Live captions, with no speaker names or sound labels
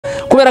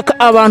kubera ko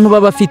abantu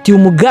babafitiye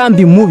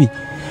umugambi mubi.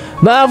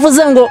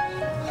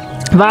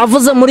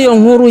 Bavuze muri iyo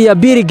nkuru ya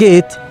Bill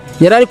Gates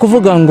yarari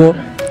kuvuga ngo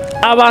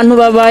abantu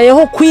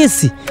babayeho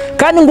kwisi,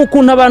 kandi ngo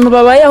ukuntu abantu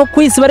babayeho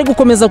kwisi bari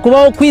gukomeza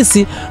kubaho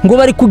kwisi ngo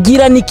bari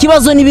kugirana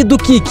ikibazo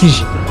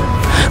n'ibidukikije.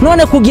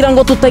 None kugira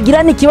ngo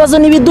tutagirana ikibazo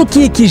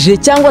n'ibidukikije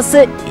cyangwa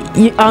se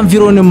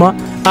environment,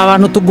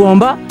 abantu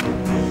tugomba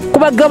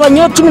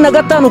kubagabanya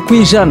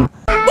 15%.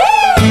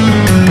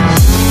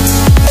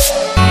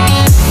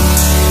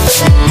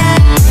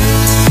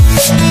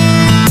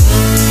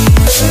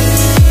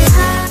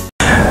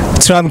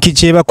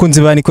 Kigiye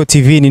bakunzi ba Nicko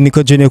TV, ni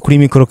Nicko Junior kuri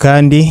mikoro,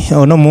 kandi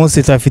uno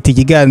munsi tafite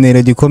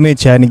ikiganiro gikomeye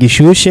cyane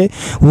gishushe.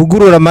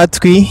 Ubugurura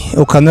amatwi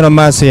ukanura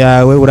amaso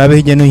yawe urabe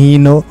hirya no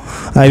hino,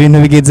 ibintu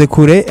bigeze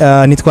kure.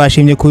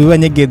 Nitwashimye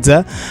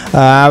kubibanyegeza.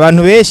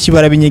 Abantu benshi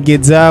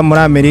barabinyegeza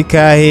muri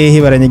Amerika,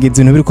 hehe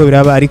baranyegeza ibintu biriko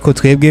biraba, ariko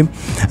twebwe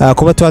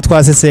kuba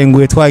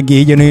twasesenguye twagiye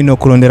hirya no hino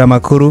kurondera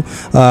amakuru,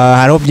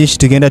 hariho byinshi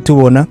tugenda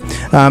tubona.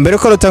 Mbere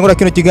ko rutangura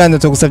kino kiganiro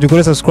tugusabye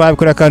kuri subscribe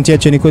kuri account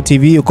yacu Nicko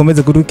TV,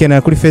 ukomeze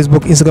kudukenera kuri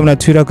Facebook, Instagram na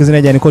Twitter kuzina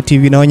rya Nicko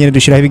TV, naho nyene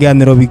dushiraho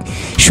ibiganiro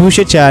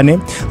bishushe cyane.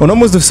 Uno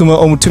muzi dufise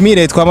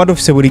umutumire twama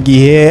dufise buri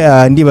gihe,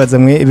 ndibaza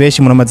mwe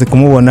benshi muramaze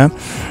kumubona,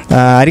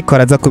 ariko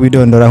araza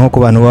kubidondora nko ku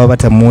bantu baba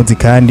batamuzi,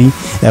 kandi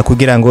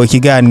kugira ngo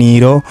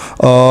ikiganiro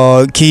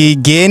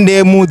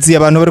kigende muzi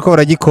abantu bariko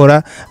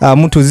baragikora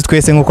mutuzi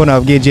twese nkuko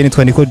nababwiye. Je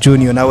nitwa Nicko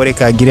Junior, nawe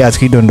reka agire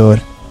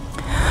atwidondora.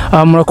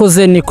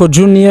 Murakoze Nicko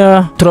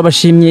Junior,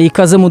 turabashimye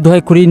ikaze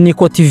muduhaye kuri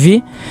Nicko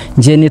TV.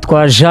 Nje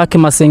nitwa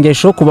Jacques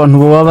Masengesho, ku bantu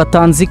baba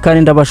batanzi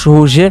kandi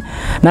ndabashuhuje,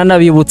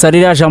 nanabibutsa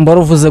ririya jambo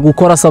ruvuze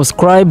gukora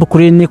subscribe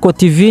kuri Nicko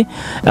TV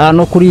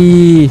no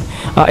kuri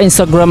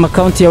Instagram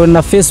account yawe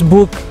na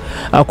Facebook,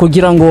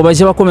 kugira ngo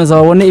baje bakomeza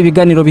babone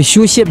ibiganiro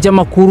bishyushye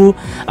by'amakuru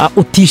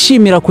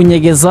utishimira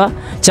kunyegeza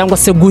cyangwa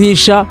se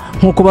guhisha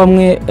nkuko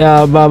bamwe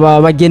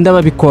bagenda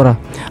babikora.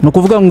 No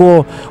kuvuga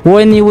ngo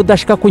wowe ni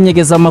udashaka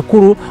kunyegeza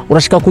amakuru,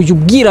 urashaka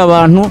kujubwira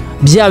abantu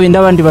byabindi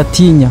abandi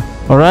batinya.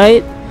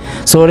 Alright,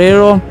 so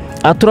rero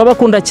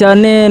turabakunda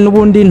cyane,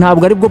 nubundi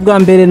ntabwo ari bwo bwa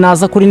mbere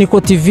naza kuri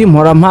Nicko TV,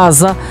 mpora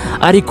mpaza,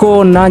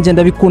 ariko nanjye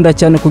ndabikunda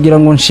cyane kugira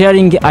ngo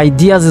sharing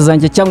ideas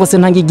zanjye cyangwa se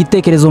ntange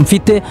igitekerezo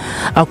mfite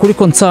kuri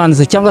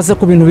concerns cyangwa se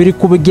ku bintu biri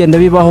kubigenda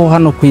bibaho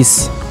hano ku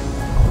isi.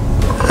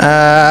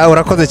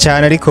 Urakoze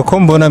cyane, ariko ko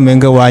mbona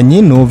menga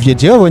wanyinuvye,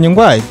 je wabonye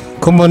ngwaye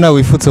ko mbona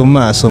wifutse mu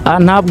maso.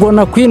 Ntabwo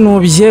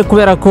nakwinuvye,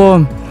 kubera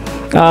ko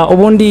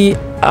ubundi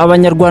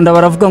abanyarwanda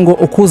baravuga ngo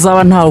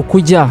ukuzaba ntaho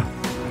kujya.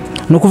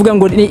 No kuvuga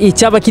ngo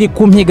icyaba kiri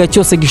kumpiga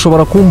cyose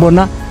gishobora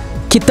kumbona,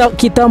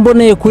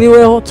 kitamboneye kuri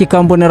weho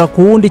kikambonera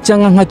ku wundi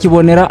cyangwa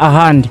nkakibonera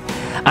ahandi.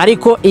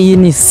 Ariko iyi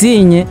ni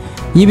sinye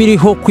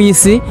y'ibiriho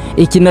kwisi.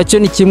 Iki nacyo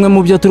ni kimwe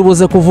mu byo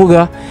turubuze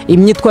kuvuga,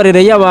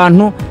 imyitwarire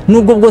y'abantu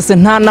nubwo bwose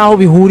nta naho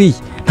bihuriye,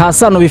 nta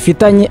sano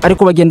bifitanye,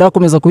 ariko bagenda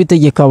bakomeza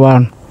kubitegeka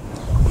abantu.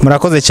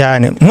 Murakoze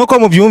cyane, nkuko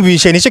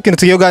mubyumvishe nicyo kintu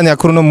tugiye kuganira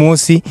kuri no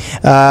munsi.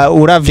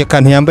 Uravye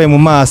kantu yambaye mu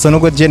maso,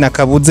 nubwo je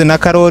nakabuze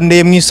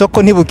nakaronde mu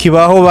isoko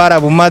ntibukibaho,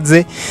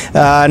 barabumaze.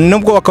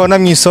 Nubwo bakabona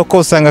mu isoko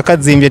usanga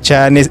kazimbye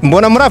cyane.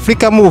 Mbona muri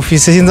Afrika mu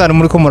bufise sinzana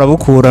muri ko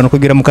murabukura no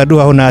kugira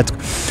mukaduhaho natwe.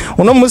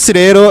 Uno munsi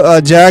rero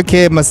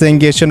Jacques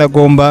Masengesho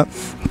nagomba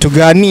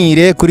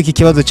tuganire kuri iki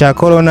kibazo cya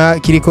corona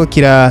kiriko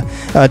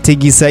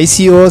kirategisa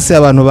isi yose.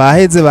 Abantu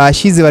baheze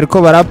bashize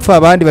bariko barapfa,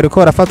 abandi bariko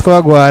barafatwa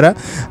bagwara,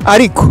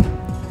 ariko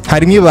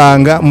harimo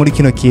ibanga muri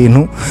kino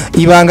kintu.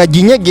 Ibanga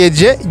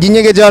ginyegeje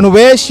abantu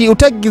benshi,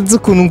 utagize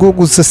ukuntu ngo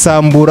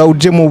gusasambura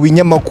uje mu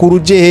binyamakuru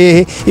je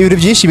hehe, ibintu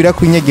byinshi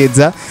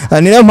birakwinyegeza.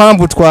 Niyo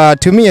mpamvu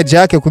twatumiye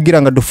Jacques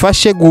kugira ngo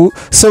adufashe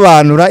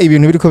gusobanura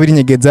ibintu biriko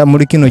birinyegeza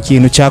muri kino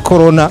kintu cya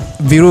corona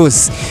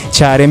virus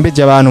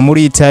cyarembeje abantu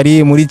muri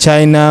Italy, muri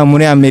China,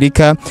 muri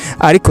Amerika.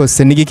 Ariko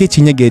se nigiki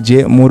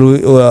kinyegeje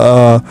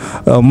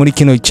muri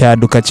kino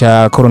cyaduka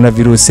cya corona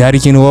virus? Hari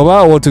ikintu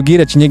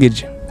wotubwira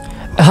kinyegeje?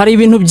 Hari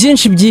ibintu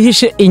byinshi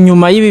byihishe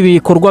inyuma y'ibi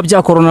bikorwa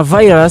bya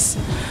coronavirus.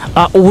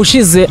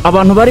 Ubushize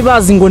abantu bari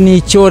bazi ngo ni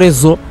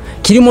icyorezo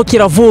kirimo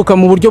kiravuka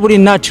mu buryo buri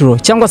natural,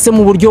 cyangwa se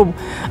mu buryo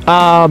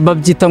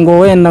babyita ngo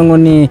wenda ngo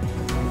ni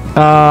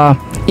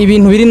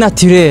ibintu biri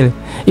naturel,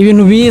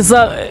 ibintu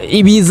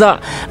biza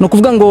no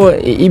kuvuga ngo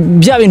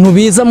bya bintu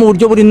biza mu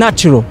buryo buri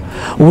natural,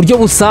 uburyo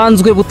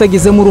busanzwe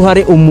butagizemo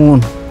uruhare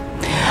umuntu.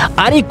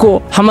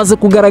 Ariko hamaze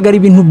kugaragara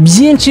ibintu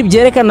byinshi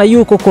byerekana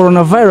yuko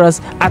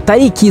coronavirus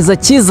atari ikiza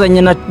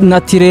kizanye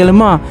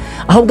naturellement,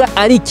 ahubwo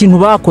ari ikintu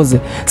bakoze.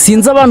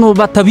 Sinzi abantu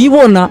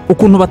batabibona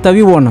ukuntu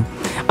batabibona,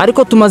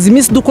 ariko tumaze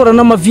iminsi dukora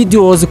n'ama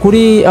videos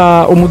kuri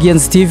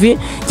Umugenzi TV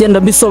genda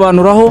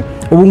bisobanuraho.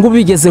 Ubu ngubu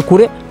bigeze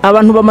kure,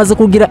 abantu bamaze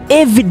kugira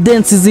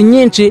evidences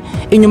nyinshi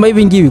inyuma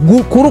y'ibingibi.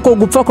 Kuri uko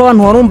gupfa ko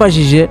abantu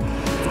warumbajije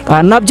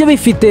nabyo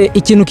bifite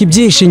ikintu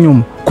kibyihishe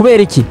inyuma.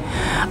 Kubera iki?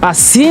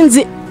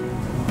 Sinzi,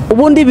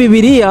 ubundi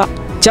Bibiliya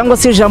cyangwa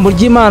se ijambo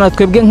ry'Imana,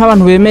 twebwe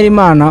nk'abantu bemera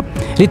Imana,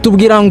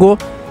 ritubwira ngo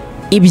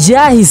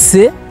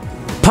ibyahise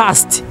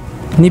past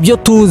nibyo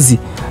tuzi,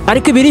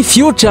 ariko ibiri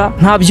future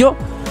ntabyo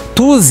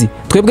tuzi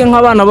twebwe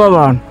nk'abana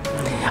b'abantu.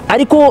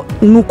 ariko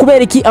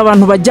nukubera iki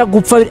abantu bajya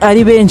gupfa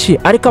ari benshi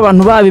ariko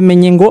abantu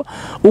babimenye ngo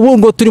ubu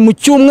ngo turi mu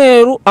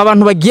cyumweru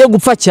abantu bagiye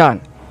gupfa cyane.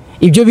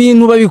 Ibyo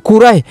bintu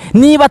babikurahe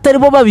niba atari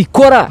bo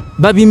babikora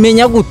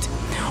babimenya gute?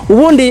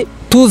 Ubundi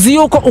tuzi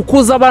yuko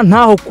ukuzaba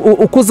ntaho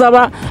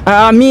ukuzaba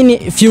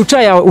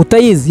future yawe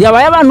utayizi,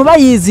 yabaye abantu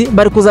bayizi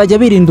bari kuzajya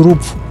birinda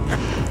urupfu.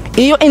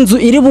 Iyo inzu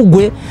iri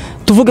bugwe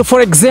tuvuge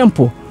for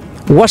example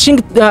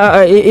Washington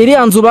iri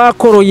anzu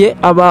bakoroye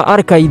aba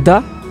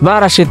Al-Qaeda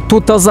barashe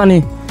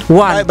 2001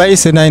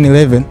 bayise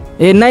 9/11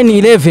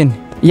 9/11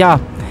 ya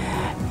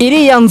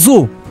iri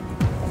anzu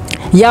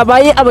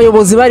yabaye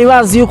abayobozi bari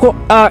bazi yuko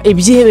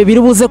ibyihebe biri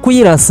buze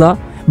kuyirasa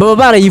baba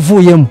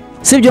barayivuyemo,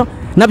 sibyo?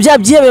 Na bya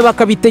byihebe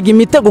bakabitega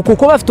imitego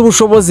kuko bafite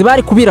ubushobozi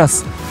bari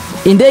kubirasa,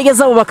 indege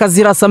zabo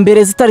bakazirasa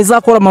mbere zitari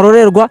zakora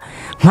amarorerwa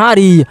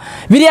nkariya.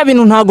 Biriya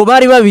bintu ntago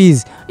bari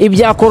babizi.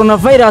 Ibya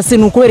coronavirus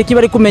ni ukubera iki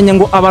bari kumenya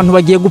ngo abantu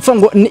bagiye gupfa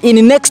ngo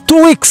in next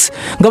 2 weeks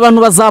ngo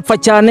abantu bazapfa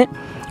cyane,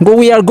 ngo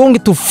we are going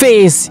to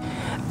face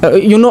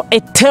a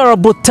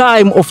terrible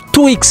time of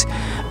 2 weeks,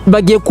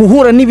 bagiye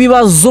kuhura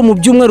n'ibibazo mu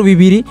byumweru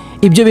bibiri.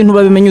 Ibyo bintu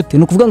babimenye ute?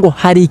 Ni ukuvuga ngo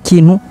hari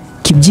ikintu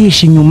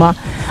kibyisha inyuma,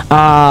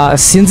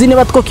 sinzi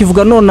niba two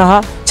kivuga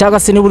nonaha cyangwa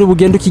se niba uri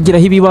bugenda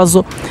ukigiraho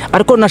ibibazo,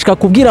 ariko nashaka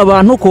kubwira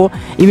abantu ko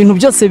ibintu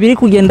byose biri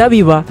kugenda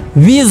biba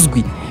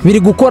bizwi, biri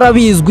gukora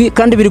bizwi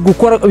kandi biri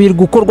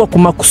gukorwa ku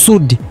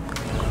makusudi.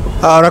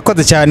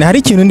 Urakoze cyane. Hari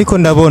ikintu ndiko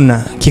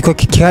ndabona kiko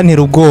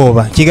kikantera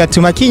ubwoba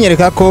kigatuma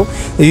kinyereka ko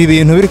ibi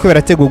bintu biri ko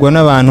birategurwa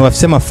n'abantu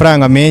bafite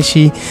amafaranga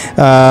menshi,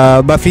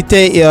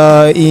 bafite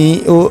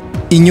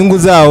inyungu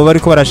zabo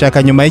bariko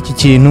barashaka nyuma y'iki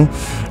kintu.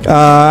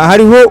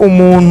 Hariho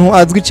umuntu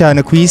azwi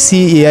cyane ku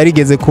isi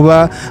yarigeze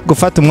kuba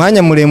gufata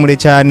umwanya muremure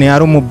cyane,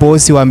 ari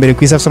umubosi wa mbere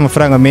ku isi afite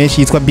amafaranga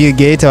menshi, yitwa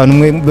Gates.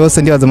 Abantu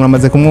bose ndibaza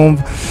muramaze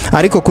kumwumva,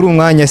 ariko kuri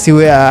umwanya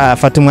siwe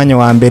afata umwanya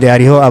wa mbere,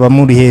 hariho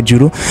abamuri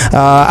hejuru.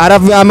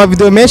 Ama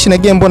video menshi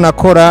nagiye mbona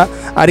akora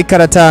ariko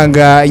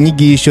aratanga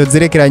inyigisho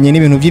zerekeranye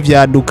n'ibintu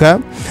by'ibyaduka.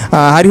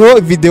 Hariho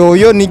video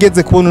yo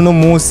nigeze kubona uno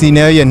munsi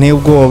nayo yanteye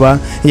ubwoba,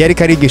 yari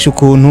karigisha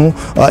ukuntu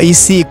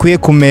isi ikwiye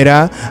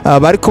kumera.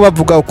 Bariko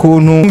bavuga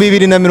ukuntu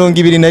 2021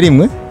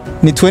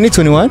 ni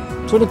 2021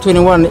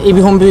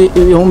 ibihumbi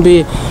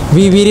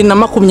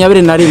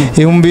 2021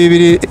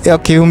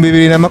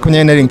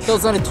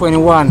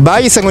 2021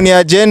 bayise ngo ni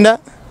agenda.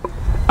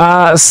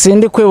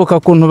 Sindi kwibuka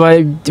kuntu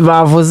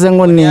bavuze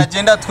ngo ni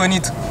agenda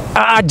 22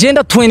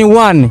 agenda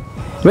 21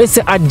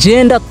 bese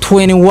agenda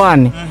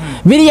 21.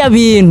 Biriya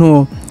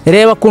bintu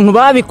reba kuntu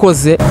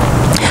babikoze,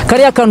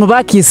 kariya kantu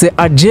bakise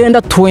agenda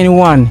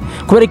 21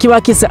 kubera iki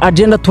bakise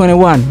agenda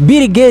 21.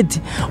 Bill Gates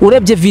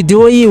urebye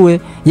video yiwe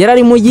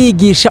yararimo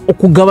yigisha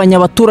ukugabanya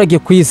abaturage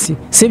ku isi,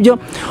 sibyo?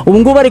 Ubu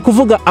ngubu bari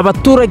kuvuga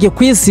abaturage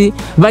ku isi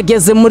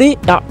bageze muri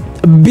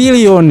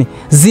billion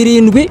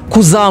 7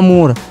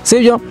 kuzamura,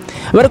 sibyo?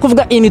 Bari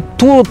kuvuga in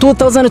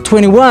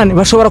 2021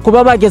 bashobora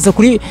kuba bageze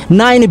kuri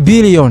 9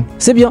 billion,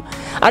 sibyo?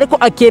 Ariko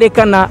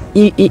akerekana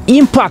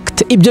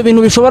impact ibyo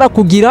bintu bishobora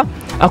kugira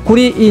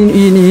kuri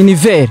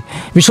univers,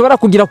 bishobora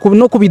kugira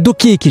no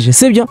kubidukikije,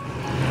 sibyo?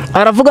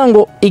 Aravuga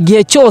ngo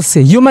igihe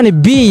cyose human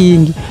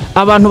being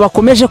abantu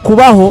bakomeje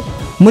kubaho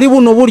muri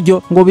buno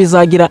buryo ngo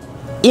bizagira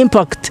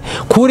impact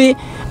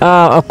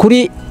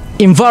kuri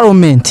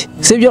environment,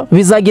 sibyo?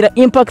 Bizagira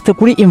impact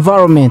kuri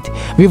environment.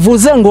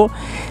 Bivuze ngo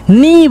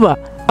niba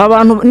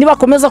abantu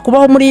nibakomeza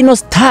kubaho muri ino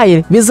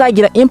style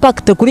bizagira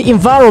impact kuri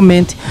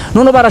environment.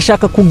 None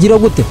barashaka kugira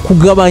gute?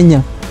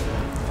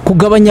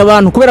 Kugabanya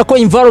abantu kubera ko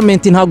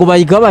environment ntago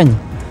bayigabanya,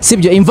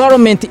 sibyo?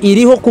 Environment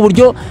iriho ku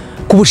buryo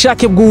ku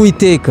bushake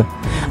bw'Uwiteka,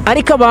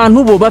 ariko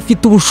abantu bo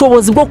bafite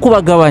ubushobozi bwo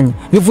kubagabanya.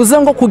 Bivuze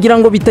ngo kugira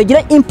ngo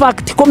bitagira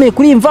impact ikomeye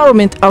kuri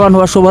environment, abantu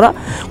bashobora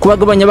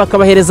kubagabanya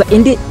bakabahereza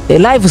indi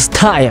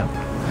lifestyle,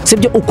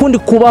 sibyo? Ukundi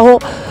kubaho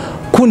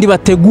kundi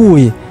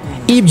bateguye.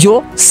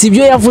 Ibyo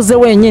sibyo yavuze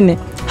wenyine,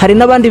 hari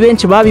n'abandi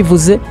benshi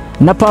babivuze,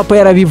 na papa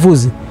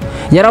yarabivuze.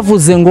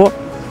 Yaravuze ngo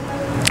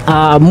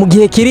mu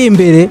gihe kiri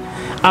imbere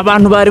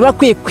abantu bari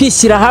bakwiye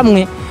kwishyira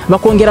hamwe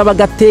bakongera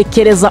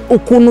bagatekereza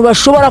ukuntu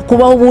bashobora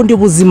kubaho ubundi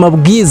buzima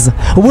bwiza,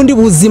 ubundi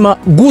buzima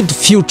good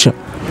future,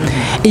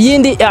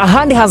 iyindi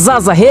ahandi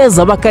hazaza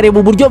heza, bakareba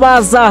uburyo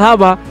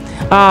bazahaba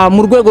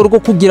mu rwego rwo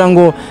kugira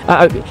ngo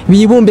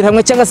bibumbire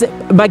hamwe cyangwa se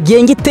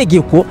bagenge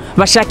itegeko,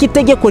 bashaka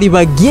itegeko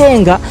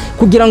ribagenga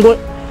kugira ngo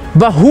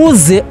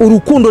bahuze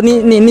urukundo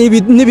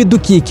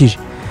n'ibidukikije.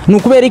 Ni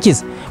ukubera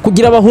ikiza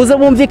kugira bahuze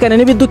bumvikane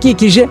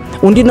n'ibidukikije.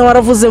 Undi nawe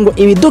waravuze ngo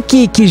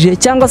ibidukikije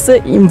cyangwa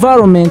se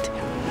environment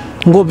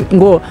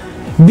ngo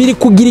biri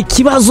kugira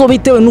ikibazo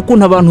bitewe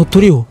n'ukuntu abantu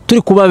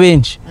turi kuba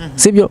benshi,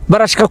 sibyo?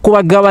 Barashaka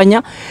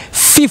kubagabanya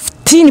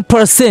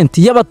 15%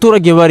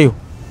 y'abaturage bariho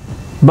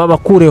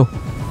babakureho.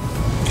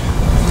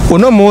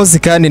 Uno munsi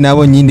kandi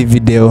nabo nyindi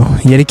video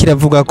yari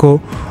kiravuga ko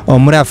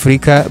muri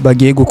Afrika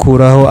bagiye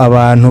gukuraho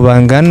abantu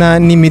bangana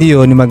ni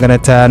miliyoni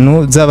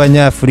 500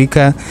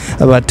 z'Abanyafurika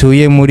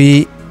batuye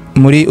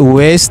muri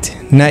West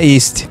na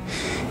East.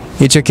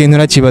 Ico kintu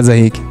nakibaza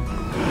hiki.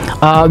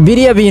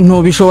 Biriya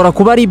bintu bishobora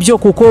kuba ari byo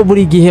kuko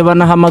buri gihe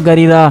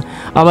banahamagarira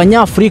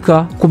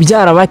Abanyafurika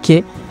kubyara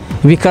bake.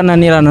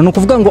 bikananirana.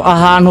 Nukuvuga ngo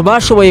ahantu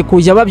bashoboye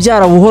kujya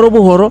babyara buhoro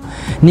buhoro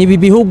ni ibi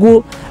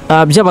bihugu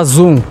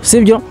by'abazungu,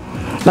 sibyo?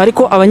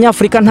 Ariko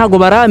abanyafurika ntago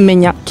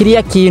baramenya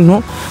kiriya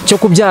kintu cyo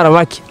kubyara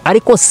bake,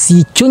 ariko si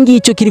icyo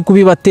ngicyo kiri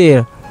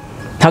kubibatera,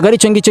 ntago ari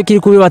icyo ngicyo kiri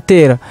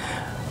kubibatera.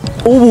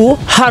 Ubu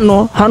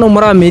hano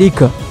muri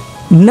Amerika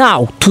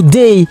now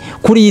today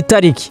kuri iyi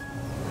tariki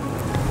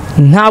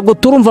ntabwo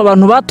turumva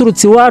abantu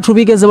baturutse iwacu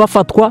bigeze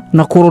bafatwa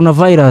na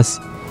coronavirus.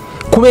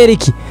 Kubera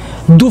iki?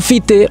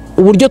 Dufite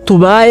uburyo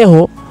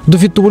tubayeho,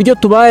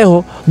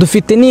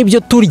 dufite n'ibyo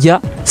turya,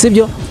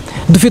 sibyo?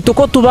 Dufite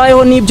uko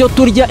tubayeho n'ibyo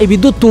turya,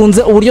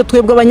 ibidutunze, uburyo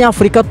twebwe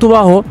abanyafurika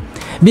tubaho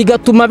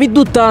bigatuma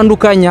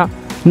bidutandukanya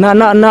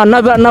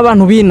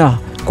n'abantu binaha,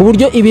 ku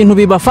buryo ibintu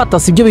bibafata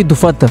sibyo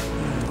bidufata.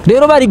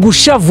 Rero bari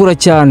gushavura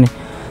cyane,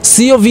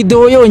 si yo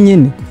video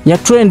yonyine ya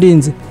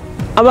trendinze,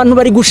 abantu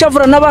bari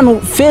gushavura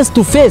n'abantu face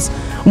to face.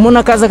 Umuntu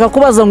akaza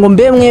akakubaza ngo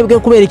mbe mwebwe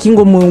kubera iki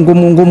ngo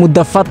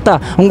mudafata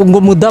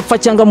ngo mudapfa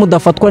cyangwa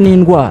mudafatwa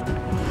n'indwara,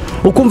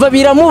 ukumva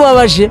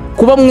biramubabaje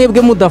kuba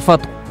mwebwe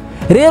mudafatwa.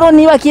 Rero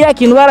niba kiriya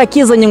kintu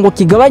barakizanye ngo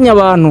kigabanya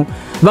abantu,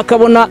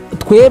 bakabona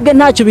twebwe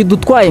ntacyo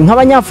bidutwaye,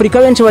 nk'abanyafurika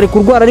benshi bari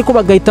kurwara ariko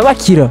bagahita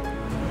bakira,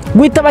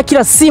 guhita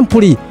bakira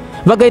simply,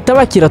 bagahita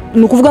bakira.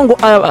 Ni ukuvuga ngo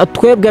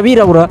twebwe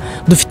abirabura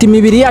dufite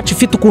imibiri yacu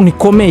ifite ukuntu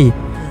ikomeye,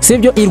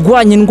 sibyo,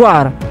 irwanya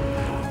indwara.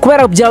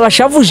 Kubera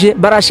byabashavuje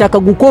barashaka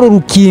gukora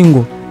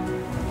urukingo.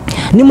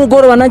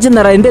 Nimugoroba nanjye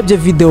naraye ndebye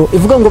video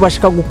ivuga ngo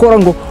bashaka gukora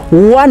ngo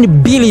 1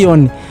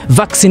 billion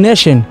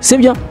vaccination,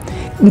 sibyo?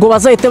 Ngo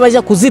bazahite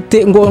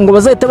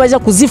bajya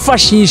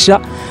kuzifashisha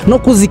no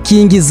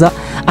kuzikingiza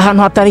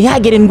ahantu hatari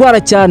hagera indwara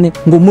cyane,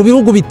 ngo mu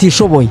bihugu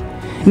bitishoboye.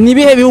 Ni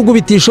bihe bihugu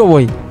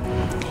bitishoboye?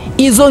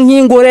 Izo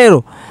nkingo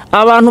rero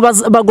abantu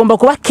bagomba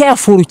kuba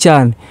careful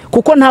cyane,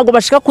 kuko ntago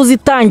bashaka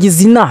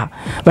kuzitangiza inaha,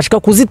 bashaka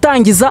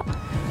kuzitangiza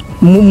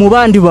mu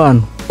bandi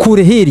bantu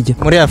kure hirya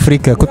muri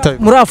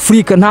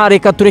Afrika. Nta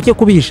reka tureke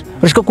kubisha,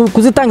 bashaka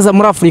kuzitangiza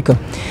muri Afrika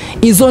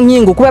izo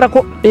nkingo, kubera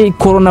ko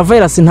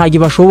coronavirus ntago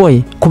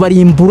bashoboye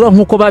kubarimbura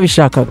nkuko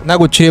babishakaga.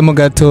 Naguciremo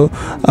gato,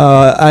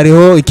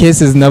 hariho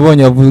cases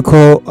nabonye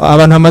avugako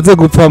abantu hamaze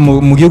gupfa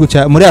mu gihugu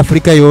muri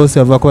Afrika yose,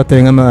 bavuga ko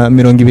batarenga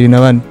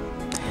 24.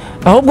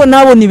 Ahubwo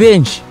nabo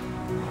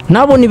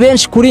ni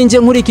benshi kuri nje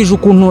nkurikije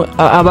ukuntu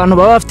abantu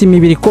baba bafite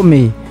imibiri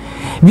ikomeye.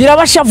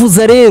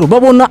 Birabashavuza rero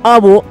babona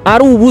abo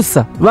ari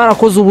ubusa,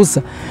 barakoze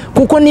ubusa,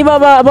 kuko niba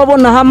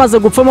babona hamaze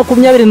gupfa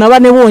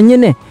 24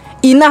 bonyine,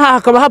 inaha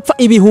hakaba hapfa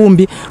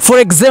ibihumbi. For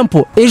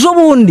example, ejo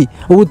bundi,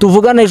 ubu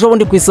tuvugana ejo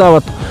bundi ku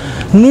isabato,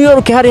 New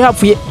York hari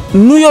hapfuye,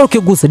 New York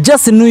gusa,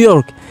 just New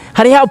York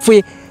hari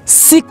hapfuye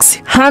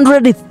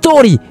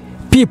 630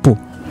 people,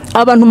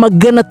 abantu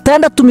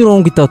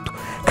 630,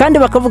 kandi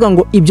bakavuga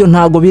ngo ibyo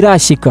ntago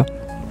birashyika.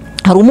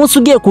 Hari umunsi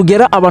ugiye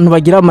kugera abantu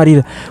bagira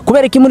amarira,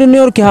 kubera ko muri New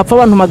York hapfa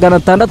abantu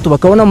 600,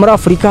 bakabona muri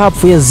Afrika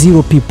hapfuye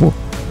 0 people.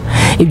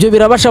 Ibyo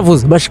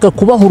birabashavuza, bashika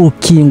kubaho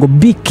urukingo.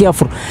 Be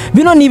careful.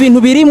 Bino ni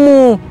ibintu biri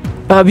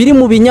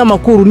mu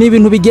binyamakuru, ni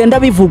ibintu bigenda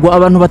bivugwa,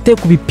 abantu bate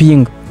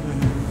kubipinga.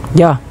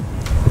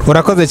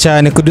 Urakoze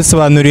cyane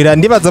kudusobanurira.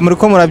 Ndibaza muri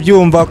ko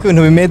murabyumva ko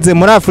ibintu bimeze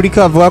muri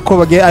Afrika, bavuga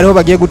ko ariho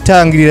bagiye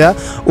gutangirira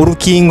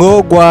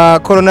urukingo rwa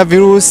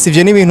coronavirus.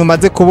 Ivyo ni ibintu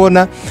maze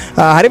kubona.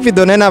 Hari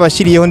video nayo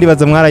nabashiriyeho,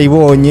 ndibaza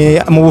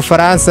mwarayibonye. Mu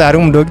Bufaransa hari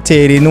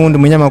umudokiteri n'undi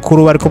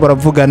munyamakuru bariko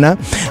baravugana,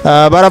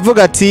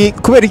 baravuga ati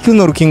kubera iki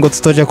uno rukingo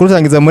tutoje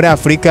kurutangiza muri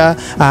Afrika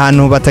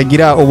ahantu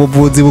batagira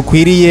ubuvuzi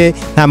bukwiriye,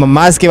 nta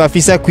mask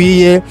bafisa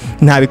kwiye,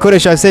 nta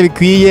bikoresho bafise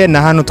bikwiye,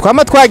 na hano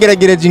twama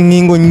twageragereje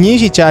inkingo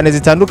nyinshi cyane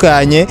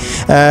zitandukanye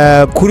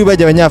kuri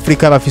bajya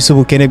abanyafrika bafise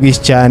ubukene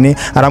bwinshi cyane.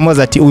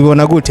 Aramuza ati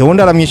ubibona gute?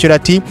 Wundi aramwishyura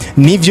ati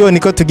nivyo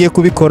niko tugiye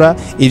kubikora.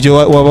 Ibyo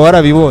waba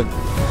warabibonye?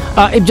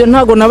 Ibyo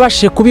ntago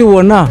nabashe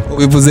kubibona.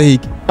 Ubivuze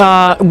hiki?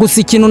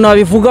 Gusa ikintu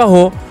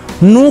nabivugaho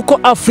nuko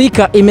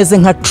Afrika imeze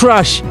nka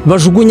trash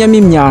bajugunyamo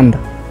imyanda,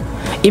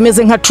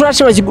 imeze nka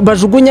trash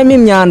bajugunyamo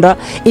imyanda.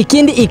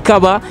 Ikindi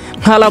ikaba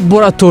nka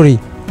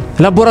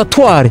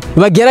laboratoire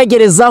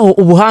bageragerezaho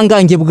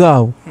ubuhangange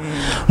bwabo.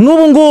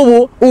 N'ubu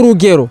ngubu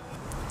urugero,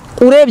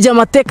 urebye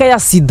amateka ya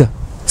sida,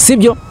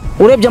 sibyo?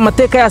 Urebye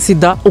amateka ya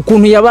sida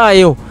ukuntu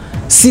yabayeho,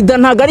 sida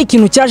ntago ari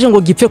ikintu cyaje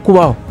ngo gipfe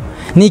kubaho,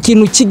 ni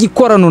ikintu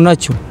kigikorano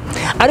nacyo.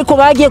 Ariko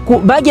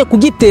bagiye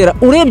kugitera,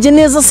 urebye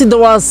neza sida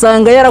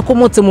wasanga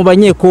yarakomotse mu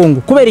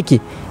banyekongo. Kubera iki?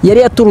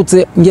 Yari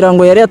yaturutse, ngira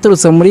ngo yari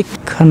yaturutse muri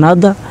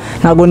Canada,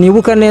 ntago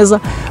nibuka neza,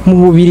 mu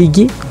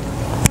Bubirigi.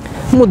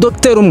 Mu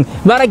docteur umwe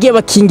baragiye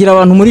bakingira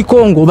abantu muri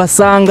Kongo,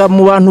 basanga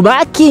mu bantu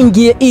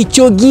bakingiye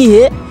icyo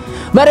gihe,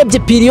 barebye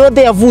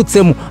periode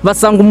yavutsemo,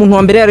 basanga umuntu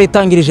wa mbere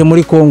yaritangirije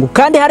muri Kongo,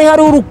 kandi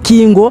hari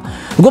urukingo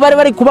rwo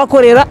bari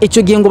kubakorera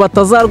icyo gihe ngo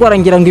batazarwara,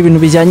 ngira ngo ibintu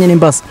bijyanye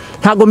n'imbasa.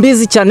 Ntago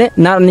mbizi cyane,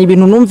 ni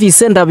ibintu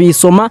numvise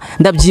ndabisoma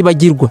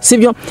ndabyibagirwa,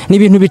 sibyo? Ni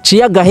ibintu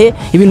biciye agahe,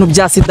 ibintu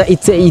bya sida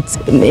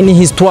ni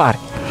histoire.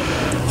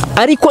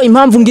 Ariko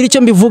impamvu ngira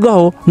icyo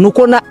mbivugaho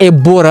nuko na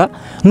Ebola,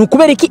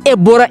 nukubera iki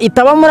Ebola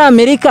itaba muri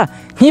Amerika,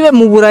 ntibe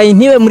mu Burayi,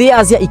 ntibe muri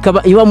Asia,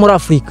 ikaba iba muri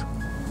Afrika.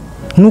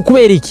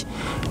 Nukubera iki?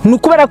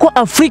 nukubera ko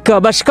Afrika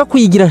bashaka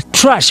kuyigira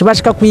trash,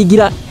 bashaka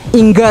kuyigira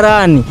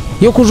ingarani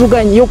yo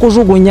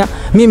kujugunya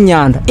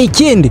nk'imyanda.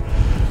 Ikindi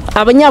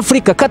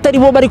Abanyafurika katari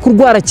bo bari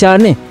kurwara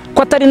cyane,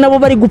 ko atari nabo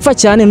bari gupfa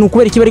cyane,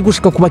 nukubera iki bari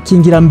gushika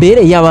kubakingira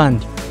mbere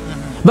y'abandi.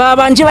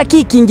 Babanje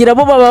bakikingira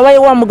bo babaye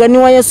wa mugani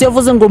wa Yesu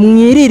yavuze ngo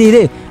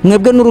mwiririre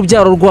mwebwe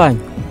n'urubyaro rwanyu.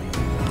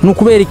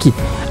 Nukubera iki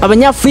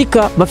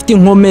Abanyafurika bafite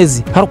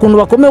inkomezi, hari ukuntu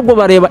bakomeye ubwo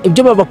bareba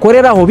ibyo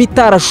babakoreraho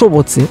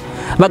bitarashobotse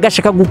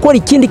bagashaka gukora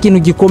ikindi kintu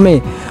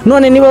gikomeye.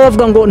 None niba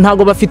bavuga ngo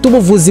ntago bafite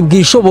ubuvuzi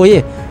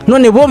bwishoboye,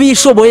 none bo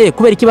bishoboye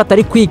kubera iki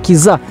batari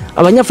kwikiza?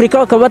 Abanyafurika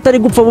bakaba batari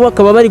gupfa, bo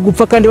bakaba bari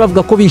gupfa kandi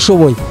bavuga ko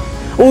bishoboye.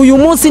 Uyu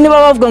munsi niba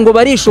bavuga ngo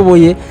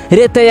barishoboye,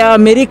 leta ya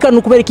Amerika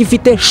nukubera iki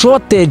ifite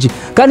shortage,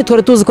 kandi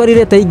twari tuzi ko ari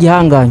leta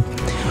y'igihanganye.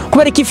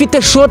 Kubera iki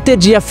ifite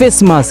shortage ya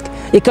face mask,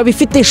 ikaba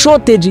ifite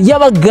shortage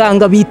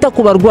y'abaganga bita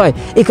ku barwayi,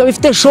 ikaba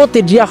ifite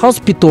shortage ya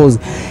hospitals,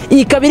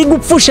 ikaba iri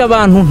gupfusha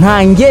abantu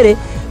ntangere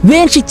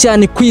benshi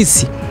cyane ku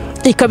isi,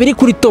 ikaba iri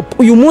kuri top.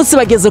 Uyu munsi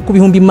bageze ku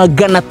bihumbi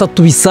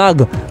 300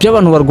 bisaga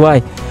by'abantu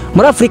barwaye.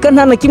 Muri Afrika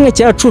nta na kimwe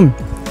cya 10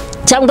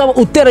 cyangwa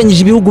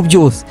uteranyije ibihugu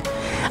byose,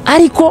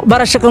 ariko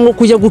barashaka ngo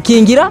kujya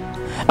gukingira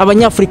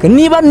Abanyafurika.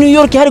 Niba New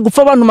York hari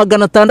gupfa abantu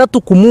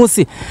 600 ku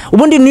munsi,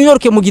 ubundi New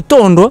York mu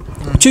gitondo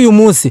cy'uyu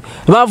munsi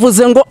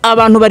bavuze ngo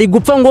abantu bari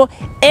gupfa ngo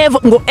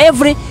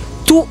every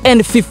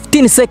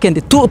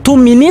 2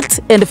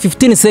 minutes and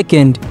 15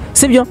 seconds,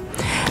 sibyo?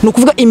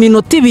 Nukuvuga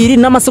iminota 2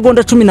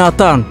 n'amasegonda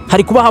 15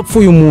 hari kuba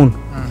hapfuye umuntu.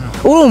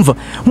 Urumva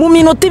mu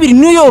minota 2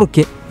 New York,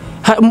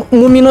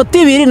 mu minota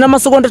 2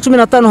 n'amasegonda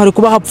 15 hari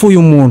kuba hapfuye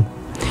umuntu.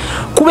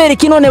 Kubera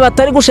iki none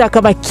batari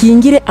gushaka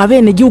bakingire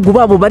abene gihugu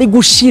babo bari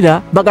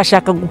gushira,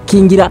 bagashaka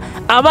gukingira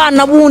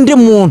abana bundi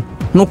muntu?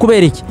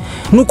 Nukubera iki?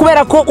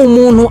 Nukubera ko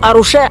umuntu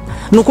arusha,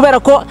 nukubera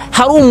ko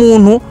hari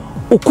umuntu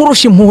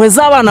ukurusha impuhwe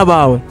z'abana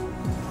bawe.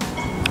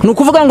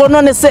 Nukuvuga ngo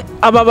none se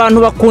aba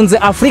bantu bakunze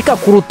Afrika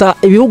kuruta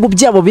ibihugu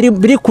byabo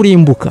biri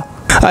kurimbuka.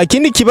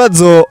 Ikindi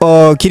kibazo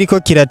kiriko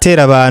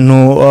kiratera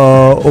abantu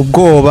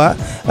ubwoba,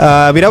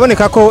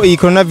 biraboneka ko iyi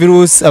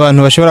coronavirus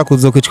abantu bashobora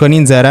kuzokwicwa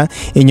n'inzara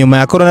inyuma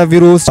ya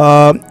coronavirus.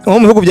 Mu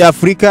bihugu bya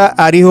Afrika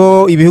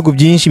ariho ibihugu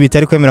byinshi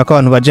bitari kwemera ko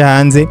abantu baje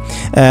hanze,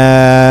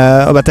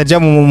 bataja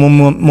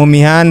mu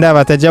mihanda,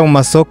 bataja mu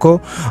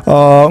masoko.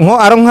 Nko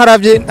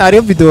aronkaravye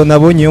ariyo video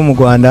nabonye yo mu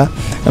Rwanda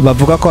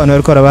bavuga ko abantu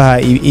bariko barabaha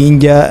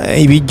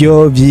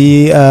ibiryo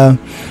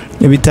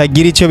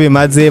bitagira icyo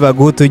bimaze,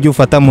 baguhuta ujye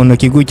ufata mu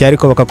ntoki gutya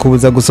ariko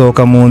bakakubuza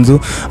gusohoka mu nzu.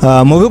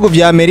 Mu bihugu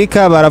bya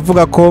Amerika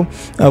baravuga ko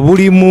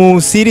buri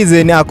mu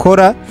citizen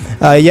akora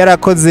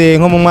yarakoze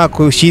nko mu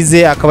mwaka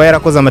ushize akaba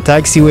yarakoze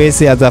amataxi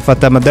wese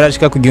azafata amadolari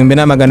ashika ku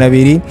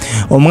 1200,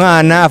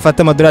 umwana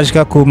afata amadolari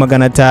ashika ku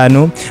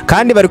 500,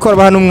 kandi bariko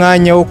barabaha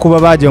n'umwanya wo kuba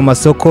baje mu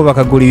masoko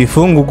bakagura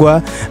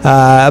ibifungurwa,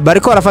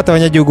 bariko barafata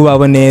abanyagihugu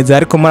babo neza.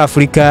 Ariko muri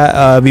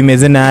Afrika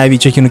bimeze nabi.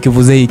 Ico kintu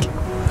kivuze iki?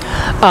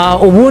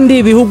 Ubundi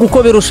ibihugu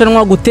ko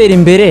birushanwa gutera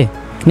imbere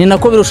ni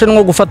nako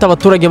birushanwa gufata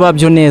abaturage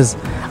babyo neza.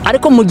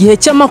 Ariko mu gihe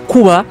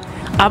cy'amakuba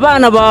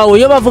abana bawe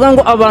yo bavuga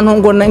ngo abantu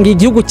ngo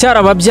igihugu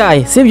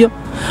cyarababyaye, sibyo?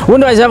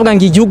 Ubundi baje bavuga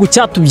ngo igihugu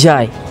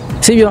cyatubyaye,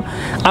 sibyo?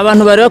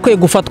 Abantu bari bakwiye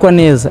gufatwa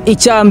neza.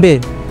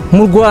 Icyambere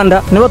mu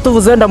Rwanda, niba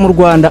tuvuze nda mu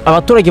Rwanda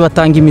abaturage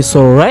batanga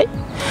imisoro, right?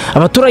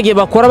 Abaturage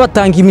bakora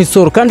batanga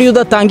imisoro, kandi iyo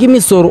udatanga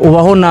imisoro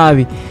ubaho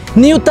nabi.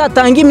 Niyo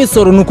utatanga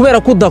imisoro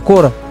nukubera ko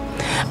udakora.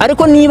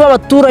 Ariko niba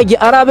abaturage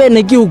ari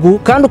abene gihugu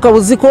kandi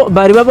ukabuzi ko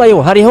bari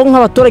babayeho, hariho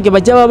nk'abaturage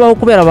bajya babaho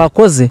kubera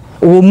bakoze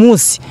uwo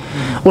munsi.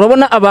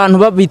 Urabona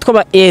abantu bitwa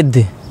ba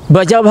aide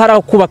bajya bahara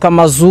kubaka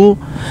amazu,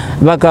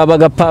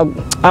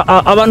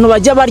 abantu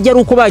bajya barya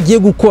uko bagiye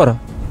gukora.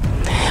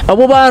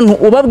 Abo bantu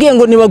ubabwiye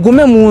ngo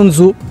nibagume mu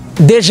nzu,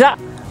 deja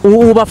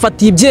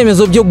ubafatiye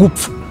ibyemezo byo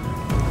gupfa.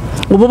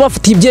 Ubu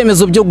bafitiye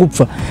ibyemezo byo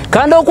gupfa,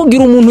 kandi aho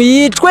kugira umuntu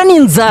yicwe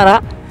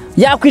n'inzara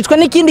yakwicwa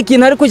n'ikindi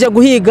kintu ari kujya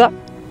guhiga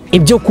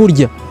ibyo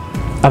kurya.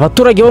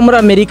 Abaturage bo muri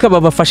Amerika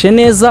babafashe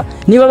neza.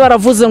 Niba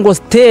baravuze ngo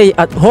stay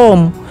at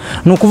home,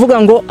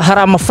 nukuvuga ngo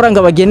hari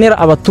amafaranga bagenera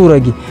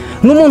abaturage.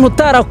 N'umuntu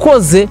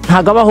utarakoze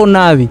ntagabaho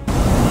nabi.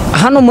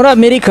 Hano muri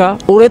Amerika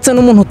uretse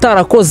n'umuntu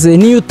utarakoze,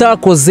 niyo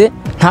utakoze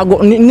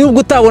ntago nubwo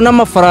utabona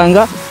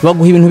amafaranga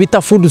baguha ibintu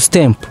bita food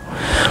stamp.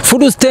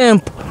 Food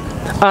stamp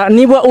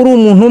niba uri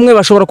umuntu umwe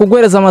bashobora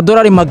kuguhereza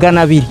amadolari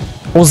 200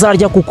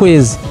 uzarya ku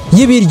kwezi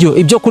y'ibiryo,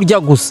 ibyo kurya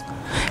gusa.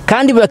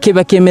 Kandi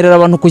bakemerera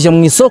abantu kujya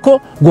mu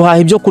isoko guhaha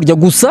ibyo kurya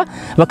gusa,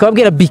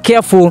 bakababwira be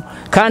careful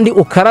kandi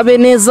ukarabe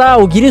neza,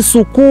 ugira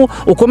isuku,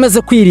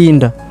 ukomeze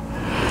kwirinda.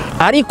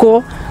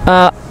 Ariko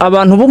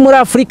abantu bo muri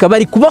Afrika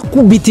bari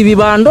kubakubita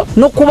ibibando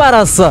no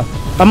kubarasa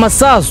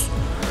amasasu,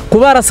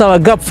 kubarasa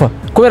bagapfa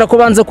kubera ko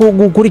banze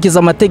gukurikiza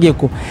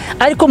amategeko.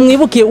 Ariko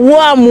mwibuke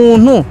wa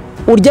muntu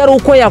urya ari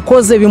uko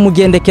yakoze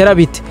bimugendekera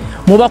bite.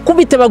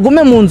 Mubakubite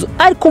bagume mu nzu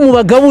ariko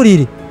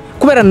mubagaburire,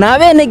 kubera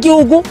nabene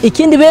gihugu.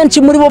 Ikindi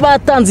benshi muri bo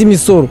batanze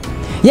imisoro,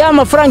 ya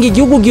mafaranga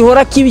igihugu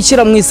gihora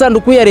kibishyira mu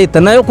isanduku ya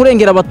leta nayo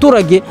kurengera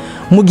abaturage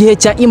mu gihe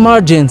cya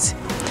emergency.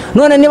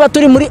 None niba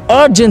turi muri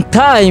urgent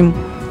time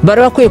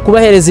bari bakwiye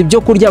kubahereza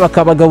ibyo kurya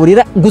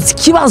bakabagaburira. Gusa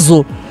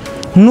ikibazo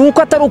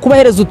nuko atari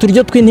ukubahereza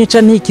uturyo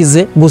tw'intica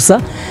ntikize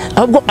gusa,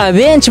 ahubwo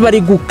abenshi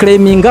bari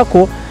guclaiminga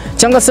ko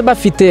cyangwa se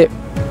bafite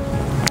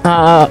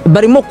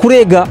barimo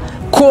kurega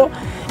ko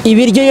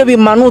ibiryo iyo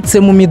bimanutse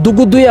mu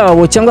midugudu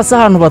yabo cyangwa se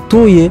ahantu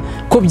batuye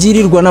ko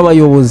byirirwa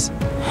n'abayobozi,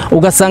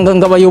 ugasanga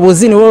ngo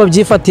abayobozi nibo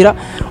babyifatira.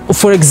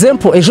 For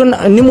example, ejo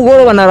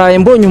nimugoroba naraye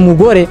mbonye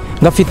umugore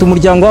ngafite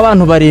umuryango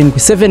w'abantu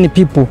 7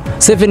 people,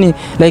 7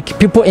 like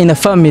people in a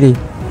family,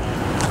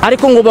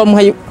 ariko ngo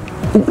bamuhaye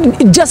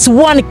just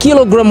 1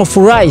 kilogram of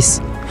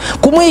rice,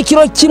 kumuha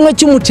ikiro kimwe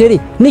cy'umuceri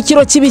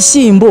n'ikiro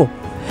cy'ibishyimbo.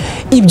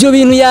 Ibyo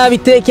bintu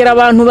yabitekera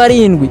abantu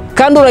 7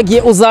 kandi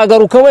uragiye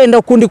uzagaruka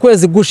wenda kundi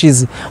kwezi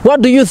gushize.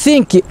 What do you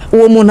think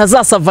uwo muntu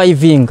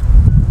azasurviving?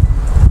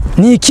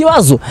 Ni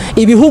ikibazo.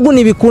 Ibihugu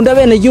nibikunda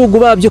bene gihugu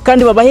babyo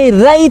kandi babahe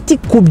right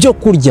ku byo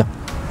kurya.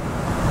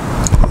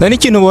 Nani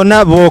kintu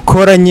ubona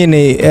bokora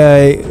nyene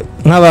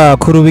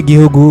nk'abakuru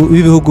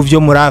b'ibihugu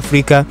byo muri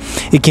Afrika,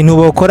 ikintu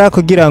bokora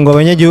kugira ngo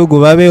abanyagihugu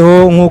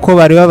babeho nkuko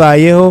bari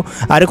babayeho,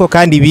 ariko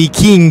kandi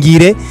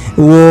bikingire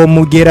uwo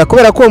mugera,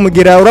 kubera ko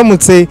mugera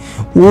uramutse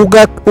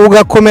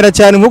ugakomera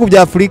cyane mu bihugu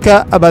bya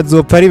Afrika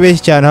abazopfa ari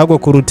benshi cyane ahubwo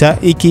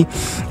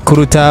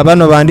kuruta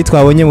bano bandi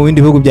twabonye mu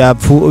bindi bihugu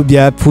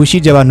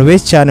byapfushije abantu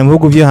benshi cyane mu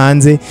bihugu byo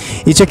hanze.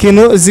 Icyo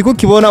kintu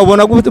zikukibona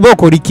ubona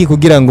bokora iki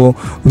kugira ngo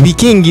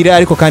bikingire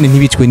ariko kandi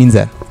ntibicwe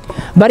n'inzara?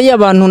 Bariya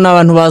abantu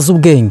n'abantu bazi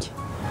ubwenge.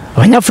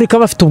 Abanyafrika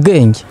bafite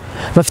ubwenge,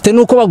 bafite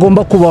nuko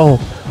bagomba kubaho,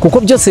 kuko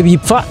byose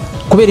bipfa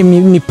kubera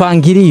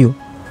imipangiriyo.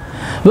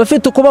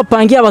 Bafite uko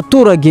bapangiye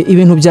abaturage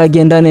ibintu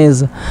byagenda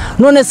neza.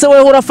 None se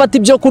wewe urafata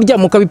ibyo kurya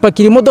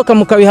mukabipakira imodoka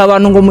mukabiha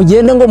abantu ngo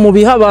mugende ngo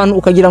mubiha abantu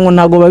ukagira ngo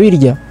ntago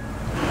babirya.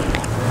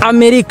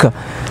 Amerika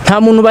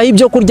nta muntu baha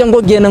ibyo kurya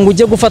ngo genda ngo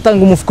ujye gufata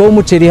ngo umufuka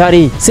w'umuceri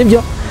hari,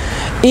 sibyo?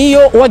 Iyo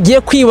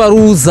wagiye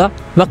kwibaruza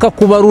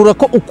bakakubarura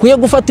ko ukwiye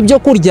gufata ibyo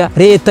kurya,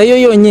 leta yo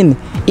yonyine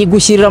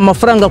igushyirira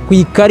amafaranga ku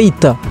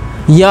ikarita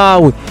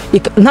yawe,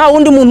 nta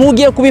wundi muntu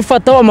ugiye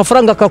kubifata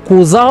amafaranga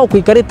akakuzaho ku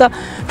ikarita,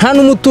 nta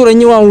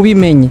n'umuturanyi wawe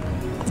ubimenye,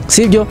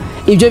 sibyo?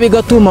 Ibyo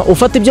bigatuma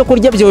ufata ibyo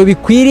kurya byawe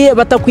bikwiriye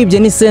batakwibye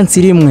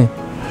n'isensi rimwe.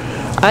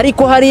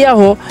 Ariko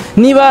hariyaho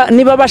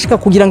niba bashaka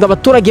kugira ngo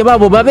abaturage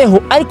babo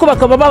babeho ariko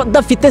bakaba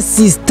badafite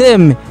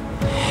system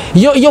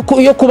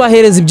yo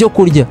kubahereza ibyo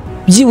kurya,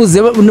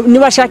 byibuze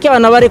nibashaka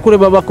abana bare kure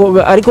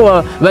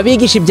ariko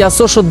babigisha ibya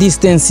social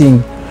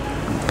distancing,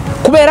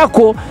 kubera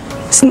ko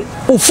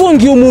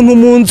ufungiye umuntu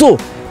mu nzu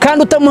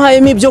kandi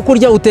utamuhayemo ibyo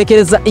kurya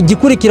utekereza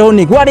igikurikiraho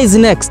ni what is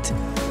next?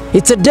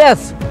 It's a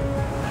death.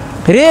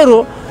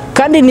 Rero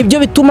kandi nibyo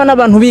bituma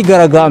n'abantu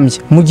bigaragambye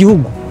mu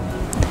gihugu,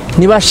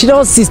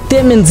 nibashiraho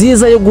system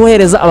nziza yo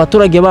guhereza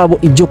abaturage babo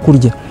ibyo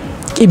kurya.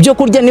 Ibyo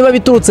kurya niba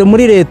biturutse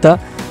muri leta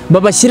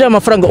babashyirira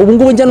amafaranga. Ubu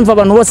ngubu njya numva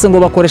abantu bose ngo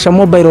bakoresha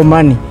mobile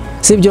money,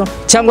 sibyo?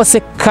 Cyangwa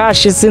se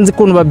cash, sinzi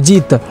kuntu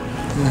babyita.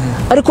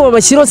 Ariko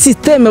babashyiraho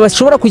system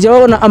bashobora kujya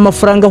babona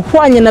amafaranga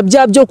hwanye na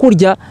byo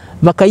kurya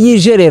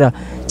bakayijerera,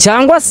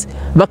 cyangwa se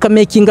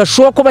bakamakinga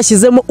sure ko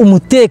bashyizemo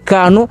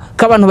umutekano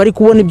k'abantu bari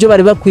kubona ibyo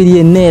bari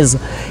bakwiriye neza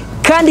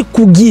kandi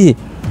ku gihe,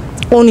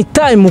 on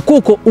time,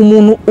 kuko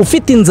umuntu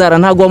ufite inzara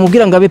ntago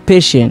wamubwira ngo abe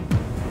patient.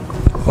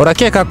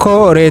 Urakeka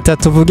ko leta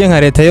tuvuge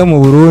nka leta yo mu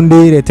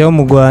Burundi, leta yo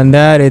mu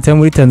Rwanda, leta yo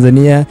muri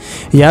Tanzania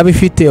yaba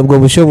ifite ubwo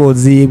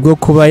bushobozi bwo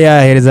kuba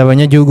yahereza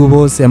abanyagihugu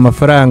bose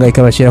amafaranga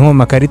ikabashira nko mu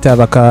makarita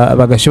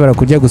bagashobora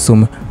kujya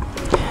gusuma?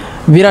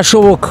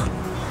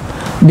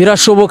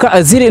 Birashoboka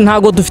aziri,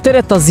 ntago dufite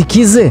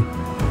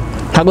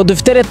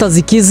leta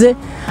zikize,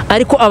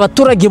 ariko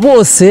abaturage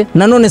bose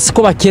nanone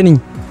siko bakennye.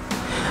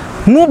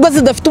 Nubwo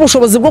zidafite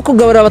ubushobozi bwo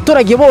kugaburira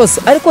abaturage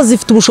bose, ariko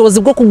zifite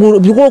ubushobozi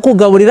bwo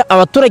kugaburira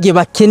abaturage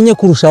bakennye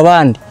kurusha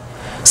abandi,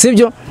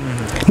 sibyo?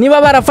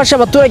 Niba barafasha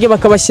abaturage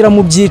bakabashyira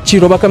mu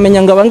byiciro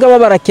bakamenya ngo abangaba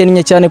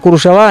barakennye cyane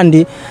kurusha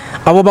abandi,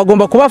 abo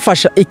bagomba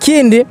kubafasha.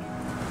 Ikindi,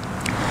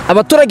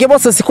 abaturage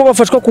bose siko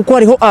bafashwa kuko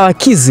hariho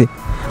abakize.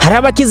 Hari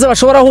abakize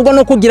bashobora ahubwo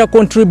no kugira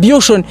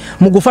contribution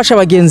mu gufasha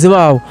bagenzi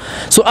babo.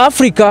 So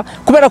Africa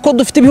kubera ko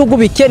dufite ibihugu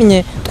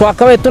bikennye,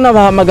 twakabaye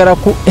tunabahamagara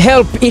ku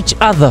help each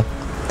other,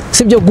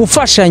 sibyo?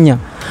 Gufashanya,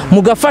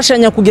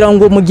 mugafashanya kugira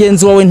ngo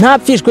mugenzi wawe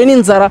ntapfishwe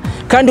n'inzara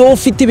kandi wowe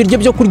ufite ibiryo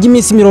byo kurya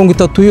iminsi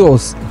 30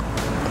 yose,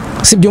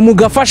 sibyo?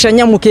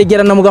 Mugafashanya,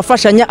 mukegerana,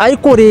 mugafashanya,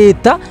 ariko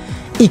leta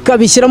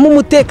ikabishyiramo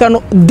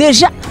umutekano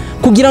deja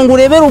kugira ngo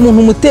urebere umuntu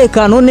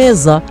umutekano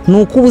neza.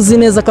 Nuko ubuzi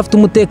neza ko afite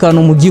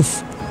umutekano mu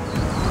gifu.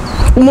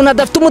 Umuntu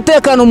adafite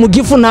umutekano mu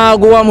gifu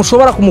ntago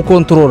wamushobora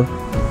kumukontorora.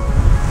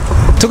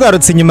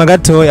 Tugarutse inyuma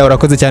gato ya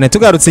urakoze cyane.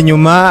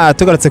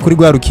 Tugarutse kuri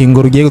rwa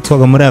rukingo rugiye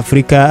gutwaga muri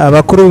Afrika,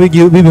 abakuru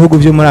b'ibihugu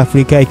byo muri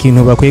Afrika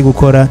ikintu bakwiye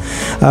gukora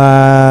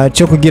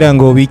cyo kugira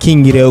ngo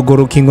bikingire ugo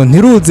rukingo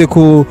ntiruze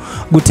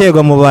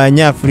gutegwa mu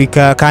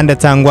banyafrika kandi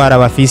atangwara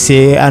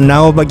bafise,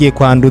 naho bagiye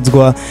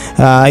kwanduzwa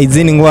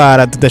izindi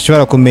ngwara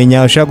tudashobora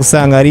kumenya. Ushaka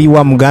gusanga ari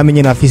wa mugambi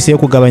nyine afise yo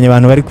kugabanya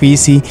abantu bari ku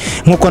isi.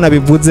 Nkuko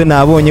nabivuze,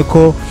 nabonye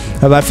ko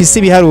bafise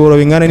ibiharuro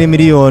bingana ni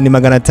miliyoni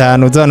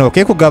 500 z'abantu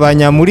bakwiye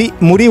kugabanya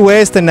muri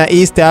West na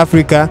East East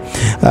Africa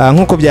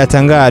nkuko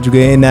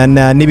byatangajwe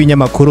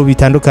n'ibinyamakuru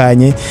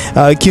bitandukanye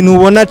ikintu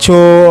ubona cyo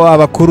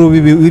abakuru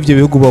b'ibyo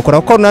bihugu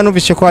bakora ko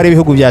nanumvishe ko hari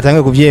ibihugu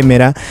byatanga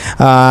kuvyemera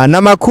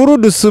namakuru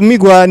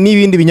dusumigwa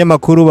n'ibindi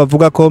binyamakuru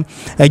bavuga ko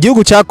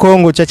igihugu cya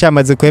Kongo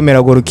cyamaze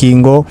kwemera go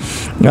rukingo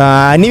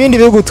n'ibindi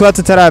bihugu tuba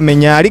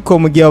tutaramenya ariko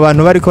mu gihe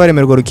abantu bari ko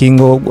baremera go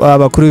rukingo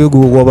abakuru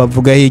b'ibihugu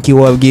bavuga iki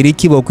wabwira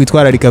iki bo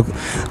kwitwararika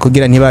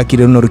kugira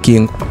ntibakire no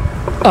rukingo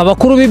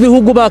abakuru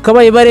b'ibihugu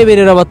bakabaye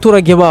bareberera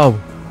abaturage babo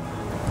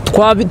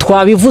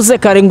twabivuze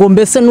kare ngo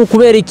mbese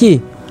n'ukubera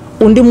iki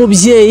undi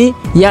mubyeyi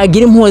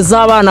yagira impuhwe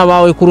z'abana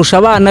bawe kurusha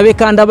abana be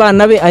kandi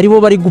abana be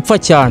aribo bari gupfa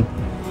cyane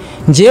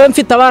ngewe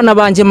mfite abana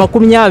banje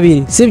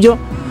 20 sibyo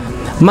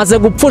maze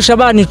gupfusha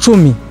abana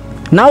 10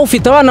 nawe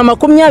ufite abana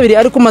 20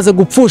 ariko maze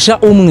gupfusha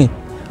umwe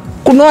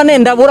none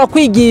ndabura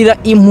kwigirira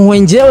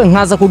impuhwe ngewe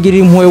nkaza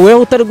kugirira impuhwe wewe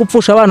utari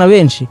gupfusha abana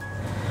benshi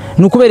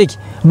nukubera iki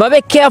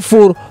babe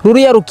careful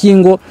ruriya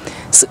rukingo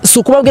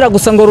sukubabwira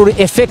gusa ngo ruri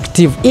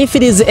effective. If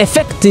it is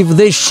effective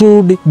they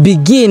should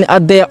begin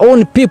at their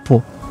own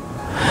people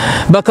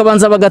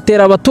bakabanza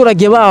bagatera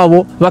abaturage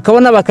babo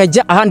bakabona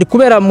bakajya ahandi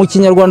kubera mu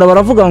kinyarwanda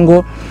baravuga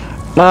ngo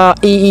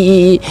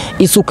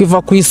isuku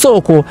iva ku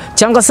isoko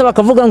cyangwa se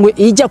bakavuga ngo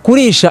ijya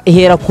kurisha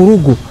ihera ku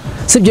rugo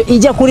sibyo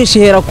ijya kurisha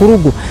ihera ku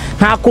rugo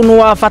nta kuntu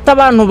wafata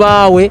abantu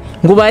bawe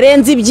ngo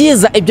barenze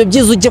ibyiza ibyo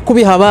byiza ujye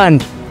kubiha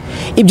abandi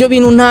ibyo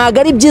bintu ntago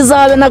ari byiza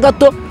habe na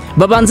gato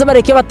babanze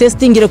bareke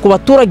batestingire ku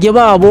baturage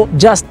babo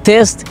just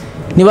test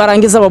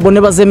nibarangiza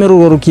babone bazemera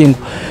uru rukingo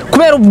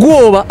kubera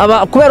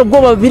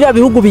ubwoba biriya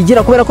bihugu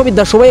bigira kubera ko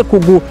bidashoboye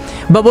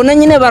babona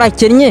nyine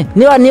barakennye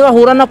niba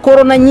hura na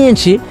corona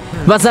nyinshi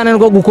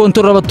bazanirwa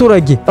gukontorora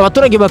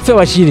abaturage bapfe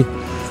bashire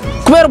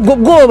kubera ubwo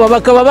bwoba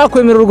bakaba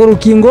bakwemera uru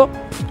rukingo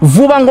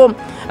vuba ngo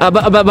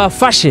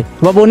bafashe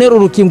babonera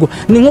urukingo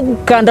ni nko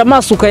gukanda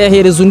amaso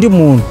ukayahereza undi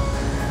muntu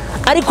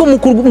ariko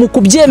mu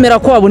kubyemera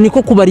kwabo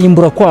niko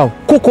kubarimbura kwabo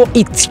kuko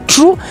it's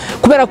true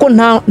kubera ko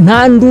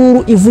nta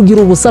nduru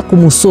ivugira ubusa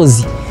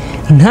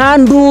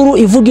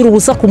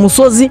ku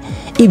musozi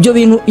ibyo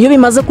bintu iyo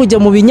bimaze kujya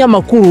mu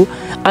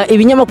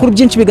ibinyamakuru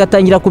byinshi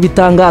bigatangira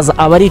kubitangaza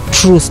aba ari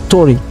true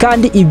story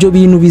kandi ibyo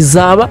bintu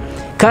bizaba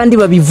kandi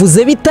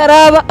babivuze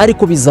bitaraba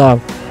ariko bizaba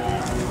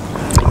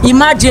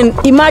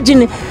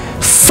imagine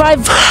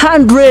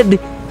 500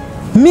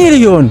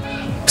 million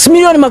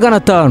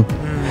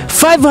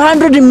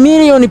 500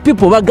 million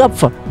people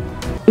bagapfa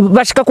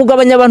bashaka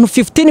kugabanya abantu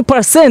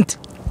 15%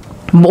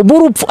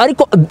 burupfu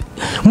ariko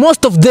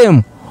most of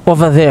them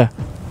over there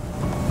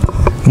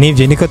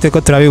nivyo niko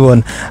teko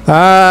turabibona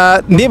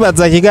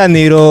ndibaza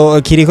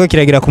ikiganiro kiriko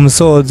kiragira ku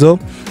musozo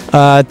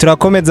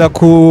turakomeza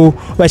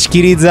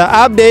kubashikiriza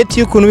update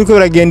y'ukuntu biko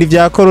biragenda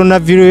ivya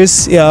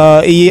coronavirus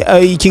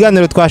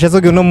ikiganiro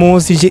twashazoge no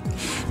munsi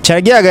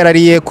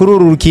cyagihagarariye kuri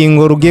uru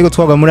rukingo rugiye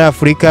gutwarwa muri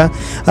Afrika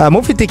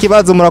mufite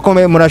ikibazo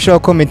murashobora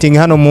commenting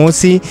hano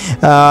munsi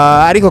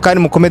ariko kandi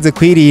mukomeze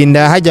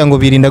kwirinda hajya ngo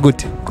birinda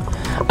gute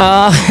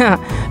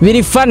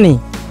biri funny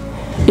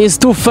is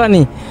too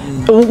funny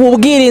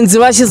ubwirinzi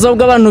bashyizeho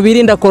bw'abantu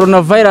birinda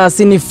coronavirus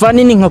ni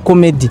funny ni nka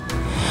comedy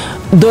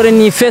dore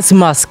ni face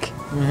mask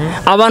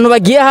abantu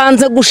bagiye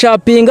hanze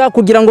gushapinga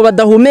kugira ngo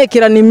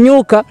badahumekerana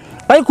imyuka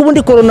ariko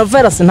ubundi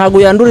coronavirus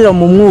ntago yandurira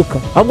mu mwuka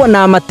ahubwo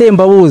na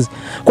amatembabuzi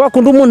kwa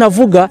kundi umuntu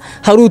avuga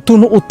hari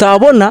utuntu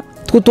utabona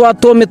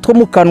tw'atome two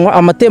mu kanwa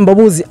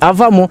amatembabuzi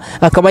avamo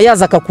akaba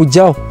yaza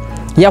akakujyaho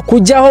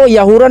yakujyaho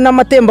yahura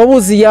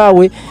n'amatembabuzi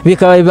yawe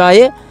bikaba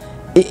bibaye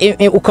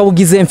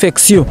ukabugize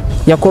infection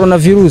ya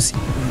coronavirus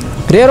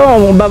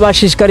rero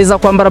babashishikariza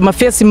kwambara ama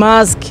face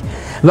mask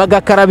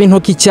bagakaraba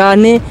intoki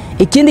cyane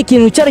ikindi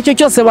kintu cyari cyo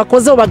cyose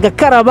bakozeho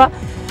bagakaraba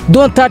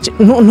don't touch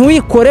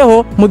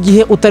ntuwikoreho mu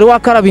gihe utari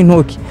wakaraba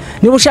intoki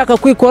niba ushaka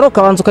kwikora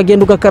ukabanza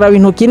ukagenda ugakaraba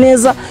intoki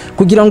neza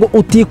kugira ngo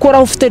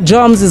utikoraho ufite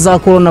germs za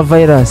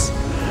coronavirus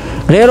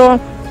rero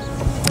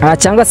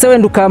cyangwa se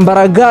wenda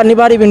ukambaraga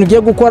niba ari ibintu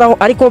ugiye gukoraho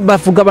ariko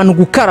bavuga abantu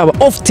gukaraba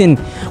often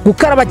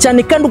gukaraba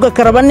cyane kandi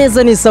ugakaraba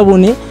neza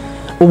n'isabuni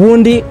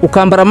ubundi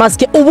ukambara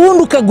mask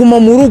ubundi ukaguma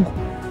mu rugo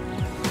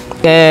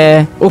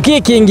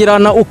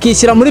ukikingirana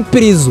ukishyira muri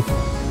prison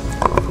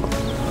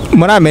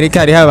muri Amerika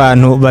hari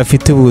abantu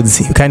bafite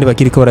ubuzi kandi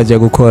bakiriko barajya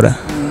gukora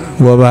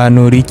bo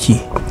bantu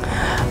ariki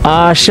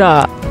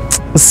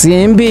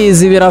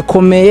simbizi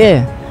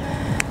birakomeye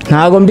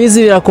ntago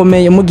mbizi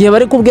birakomeye mu gihe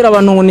bari kubwira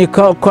abantu ngo ni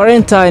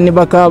quarantine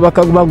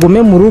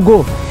bakagume mu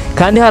rugo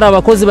kandi hari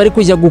abakozi bari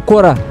kujya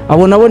gukora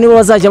abo nabo nibo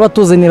bazajya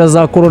batuzanira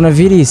za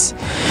coronavirus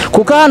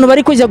kuko ahantu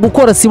bari kujya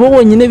gukora sibo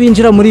bonyine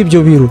binjira muri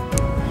ibyo biro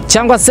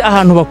cyangwa se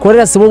ahantu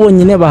bakorera sibo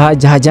bonyine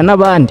hajya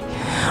n'abandi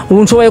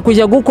ubu nshoboye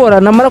kujya gukora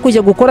namara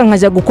kujya gukora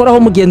nkajya gukoraho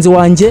mugenzi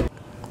wanjye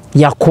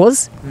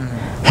yakoze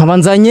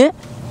nkabanzanye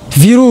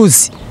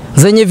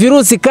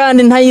virusi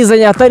kandi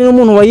ntayizanye atari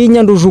n'umuntu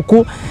wayinyanduje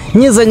uku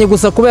nyizanye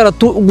gusa kubera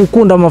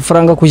gukunda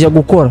amafaranga kujya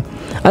gukora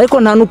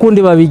ariko nta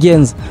nukundi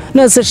babigenza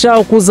nese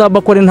shaho kuza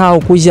bakore ntaho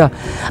kujya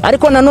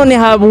ariko nanone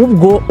haba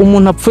ubwo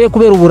umuntu apfuye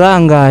kubera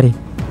uburangare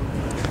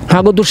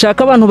ntago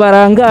dushaka abantu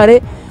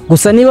barangare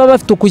gusa niba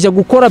bafite kujya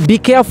gukora be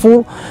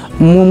careful,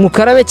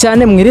 mukarabe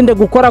cyane, mwirinde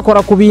gukora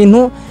ku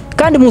bintu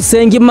kandi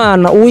musenga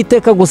Imana.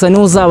 Uwiteka gusa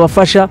niwe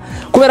uzabafasha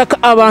kubera ko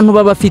abantu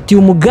babafitiye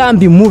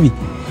umugambi mubi.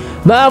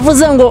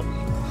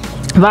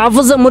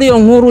 Bavuze muri iyo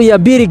nkuru ya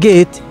Bill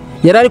Gates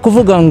yarari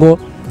kuvuga ngo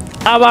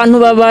abantu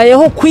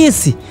babayeho ku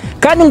isi,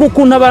 kandi ngo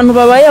ukuntu abantu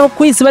babayeho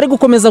ku isi bari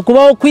gukomeza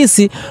kubaho ku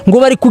isi ngo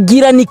bari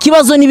kugirana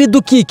ikibazo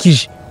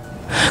n'ibidukikije.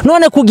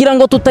 None kugira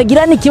ngo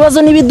tutagirana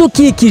ikibazo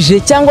n'ibidukikije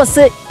cyangwa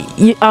se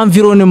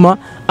environment,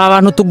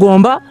 abantu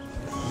tugomba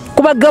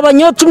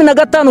kubagabanya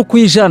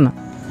 15%.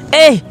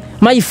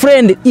 My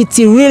friend, it's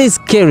really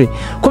scary.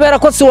 Kubera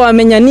ko si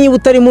wamenya niba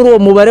utari muri uwo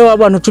mubare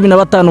w'abantu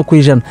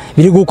 15%.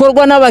 Biri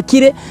gukorwa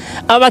n'abakire.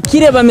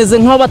 Abakire bameze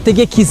nk'aho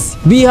bategeka isi,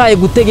 bihaye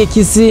gutegeka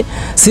isi.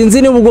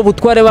 Sinzi niba ubwo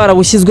butware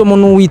barabushyizwemo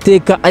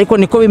n'Uwiteka, ariko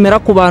niko bimera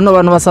ku bantu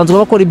basanzwe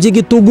bakora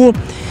iby'igitugu.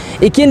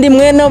 Ikindi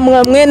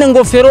mwene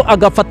ngofero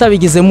agafata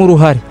bigizemo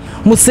uruhare.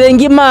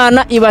 Musenga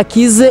Imana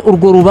ibakize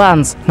urwo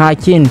rubanza, nta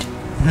kindi.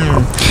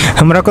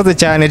 Murakoze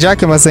cyane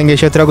Jack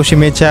Masengesho,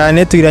 turagushimiye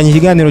cyane. Tugiranye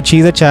ikiganiro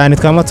cyiza cyane,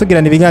 twama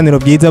tugirana ibiganiro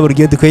byiza buri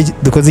gihe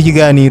dukoze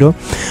ikiganiro.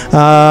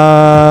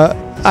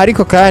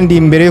 Ariko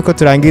kandi mbere yuko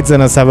turangiza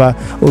nasaba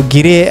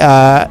ugire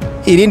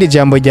irindi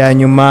jambo rya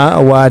nyuma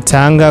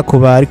watanga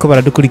kuba ariko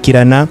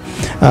baradukurikirana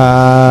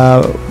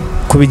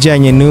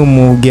kubijyanye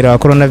n'umugera wa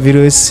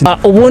coronavirus.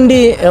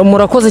 Ubundi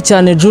murakoze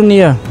cyane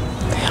Junior.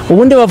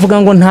 Ubundi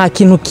bavuga ngo nta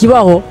kintu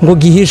kibaho ngo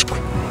gihishwe,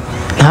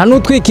 nta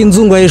n'utwika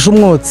inzu ngo ahishe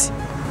umwotsi.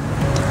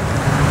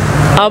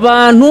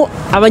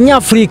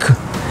 Abanyafurika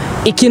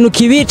ikintu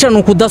kibica ni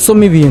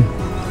ukudasoma ibintu.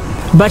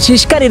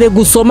 Bashishikarire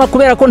gusoma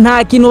kubera ko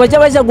nta kintu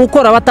bajya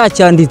gukora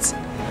batacyanditse.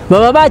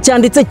 Baba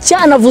bacyanditse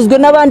cyanavuzwe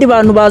n'abandi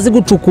bantu bazi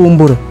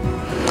gucukumbura.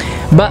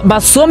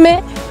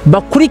 Basome,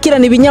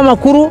 bakurikirana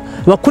ibinyamakuru,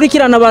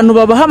 bakurikirana abantu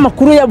babaha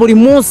amakuru ya buri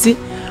munsi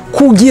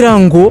kugira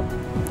ngo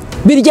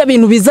birya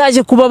bintu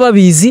bizaje kuba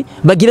babizi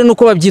bagire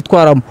nuko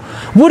babyitwaramo.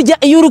 Burya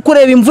iyo uri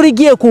kureba imvura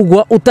igiye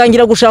kugwa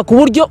utangira gushaka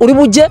uburyo uri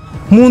bujye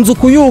mu nzu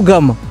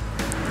kuyugama.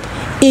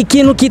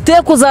 Ikintu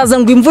kiteye kuzaza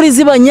ngo imvura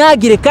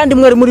izibanyagire kandi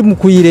mwari muri mu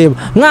kuyireba,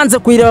 mwanze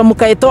kuyireba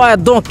mukahita I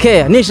don't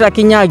care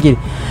nishaka inyagire.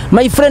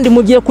 My friend,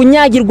 mugiye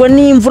kunyagirwa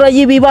n'imvura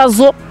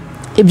y'ibibazo,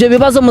 ibyo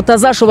bibazo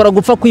mutazashobora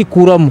gupfa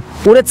kwikuramo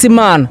uretse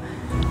Imana.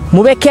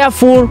 Mube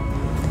careful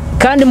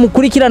kandi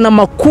mukurikirana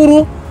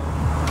amakuru.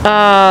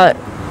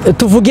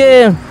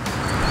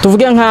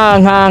 Tuvuge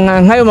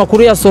nk'ayo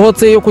makuru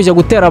yasohotse yo kujya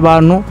gutera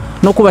abantu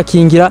no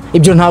kubakingira,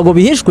 ibyo ntago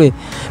bihishwe,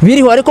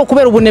 biriho, ariko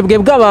kubera ubunebwe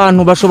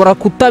bw'abantu bashobora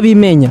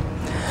kutabimenya.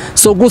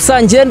 So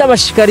gusa ngenda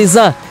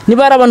bashikariza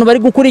niba ari abantu bari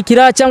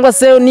gukurikira cyangwa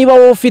se niba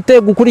wowe ufite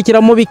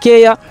gukurikiramo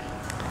bikeya,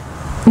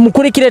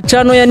 mukurikire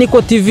channel ya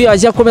Nicko TV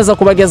ajya komeza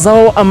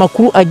kubagezaho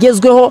amakuru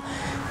agezweho.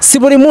 Si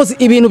buri munsi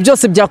ibintu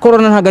byose bya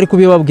corona ntago ari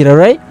kubibabwira,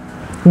 right?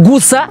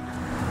 Gusa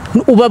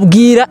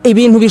ubabwira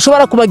ibintu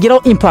bishobora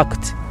kubagiraho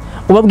impact,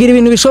 ubabwira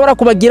ibintu bishobora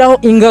kubagiraho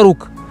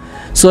ingaruka.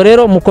 So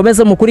rero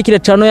mukomeze mukurikire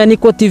channel ya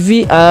Nicko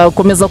TV,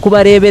 komeza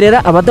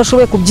kubareberera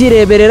abadashoboye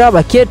kubyireberera,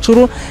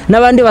 bakecuru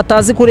n'abandi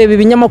batazi kureba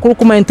ibinyamakuru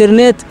ku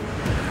internet.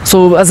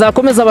 So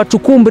azakomeza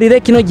bacukumburire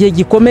kino gihe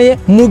gikomeye,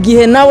 mu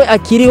gihe nawe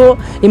akiriho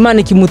Imana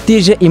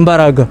ikimutije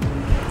imbaraga.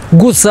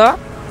 Gusa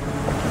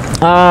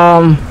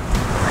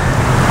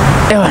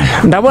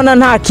ndabona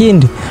nta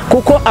kindi,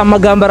 kuko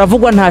amagambo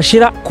aravugwa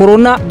ntashira.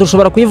 Corona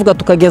dushobora kuyivuga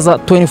tukageza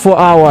 24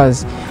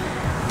 hours,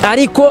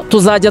 ariko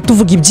tuzajya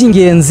tuvuga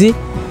iby'ingenzi.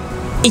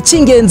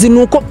 Icy'ingenzi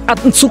nuko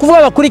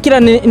nsukuvuga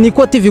bakurikirane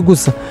Nicko TV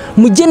gusa,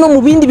 mujye no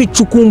mu bindi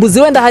bicukumbuzi,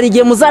 wenda hari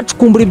igihe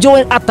muzacukumbura ibyo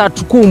we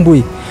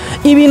atacukumbuye.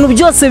 Ibintu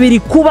byose biri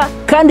kuba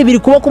kandi biri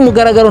kuba ku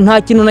mugaragaro,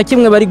 nta kintu na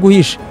kimwe bari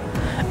guhisha.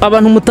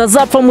 Abantu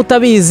mutazapfa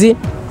mutabizi,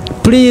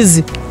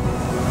 please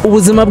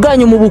ubuzima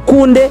bwanyu mu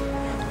bukunde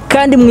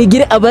kandi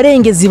mwigire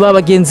abarengezi ba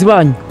bagenzi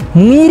banyu.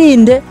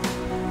 Mwirinde,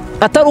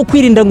 atari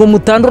ukwirinda ngo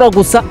mutandura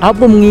gusa,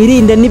 ahubwo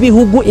mwirinde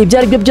n'ibihugu ibyo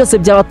ari byo byose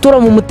byabatura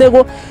mu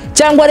mutego,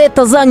 cyangwa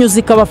leta zanyu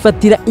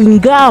zikabafatira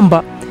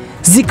ingamba,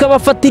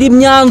 zikabafatira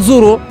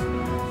imyanzuro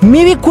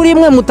mibi kuri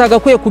mwe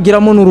mutagakwiye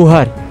kugiramo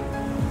n'uruhare.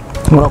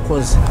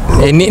 Murakoze.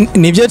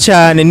 Nibyo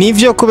cyane,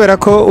 nivyo kubera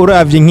ko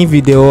uravye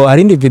nk'ivideo,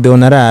 hari indi video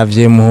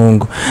naravye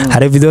muhungu.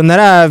 Hari video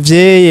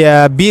naravye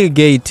ya Bill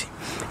Gates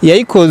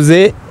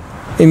yayikoze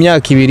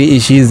imyaka 2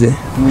 ishize.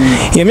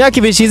 Iyo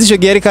myaka 2 ishize cyo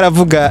gihe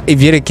aravuga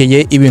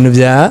ivyerekeye ibintu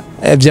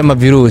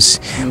by'amavirusi.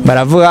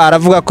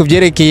 Aravuga ku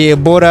byerekeye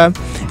Ebola,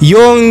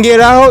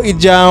 yongeraho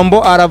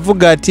ijambo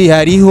aravuga ati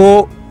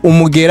hariho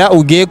umugera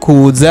ugiye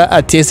kuza,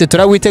 ati ese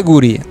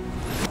turawiteguriye?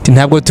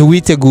 Ntabwo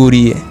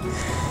tuwiteguriye,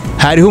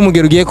 hariho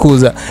umugera ugiye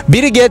kuza.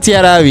 Bill Gates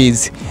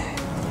yarabizi,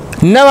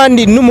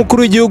 n'abandi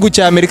n'umukuru w'igihugu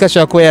cya Amerika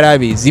ashaka ko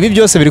yarabizi. Ibi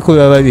byose biri ko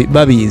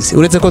babizi,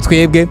 uretse ko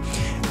twebwe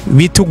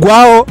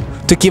bitugwaho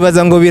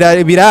tukibaza ngo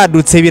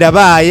biradutse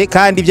birabaye,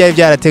 kandi byari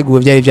byarateguwe,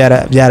 byari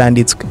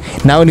byaranditswe.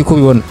 Nawe niko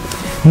ubibona?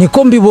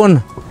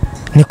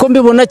 Niko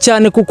mbibona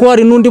cyane, kuko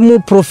hari n'undi mu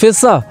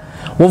professor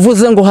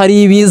wavuze ngo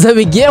hari ibiza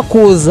bigiye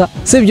kuza,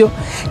 sibyo?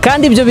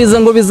 Kandi ibyo biza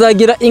ngo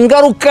bizagira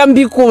ingaruka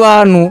mbi ku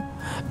bantu.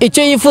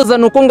 icyo yifuza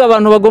nuko ngo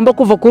abantu bagomba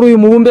kuva kuri uyu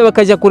mubumbe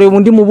bakajya kureba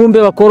undi mubumbe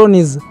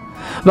bakoroniza,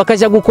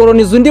 bakajya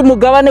gukoroniza undi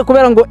mugabane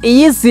kubera ngo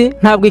iyi si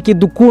ntabwo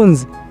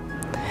ikidukunze,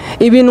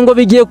 ibintu ngo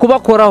bigiye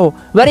kubakoraho.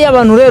 Bari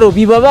abantu rero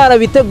biba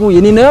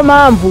barabiteguye, ni nayo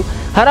mpamvu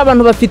hari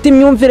abantu bafite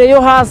imyumvire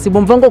yo hasi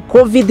bumva ngo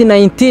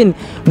COVID-19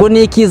 ngo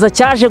ni ikiza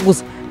cyaje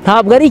gusa.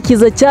 Ntabwo ari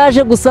ikiza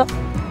cyaje gusa,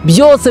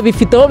 byose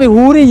bifite aho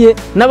bihuriye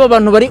n'aba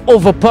bantu bari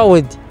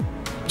overpowered.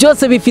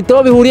 Byose bifite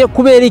aho bihuriye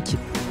kubera iki?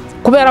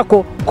 Kubera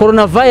ko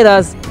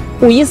coronavirus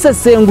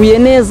uyisesenguye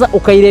neza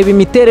ukayireba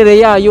imiterere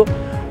yayo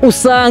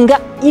usanga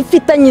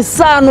ifitanye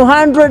isano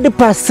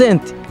 100%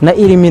 na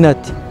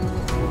Illuminati.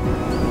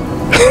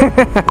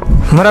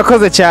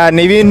 Murakoze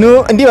cyane,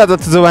 ibintu ndibaza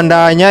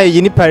tuzobandanya.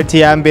 Iyi ni party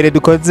ya mbere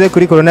dukoze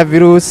kuri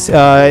coronavirus,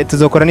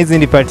 tuzokora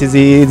n'izindi party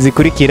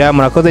zikurikira.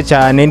 Murakoze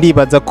cyane,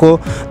 ndibaza ko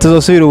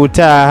tuzosubira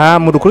ubutaha.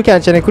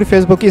 Mudukurikirana cyane kuri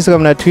Facebook,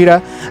 Instagram na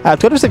Twitter.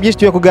 Twadufite byinshi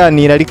tuyo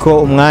kuganira ariko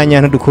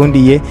umwanya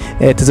ntudukundiye.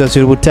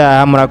 Tuzosubira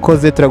ubutaha.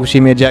 Murakoze,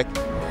 turagushimiye Jack.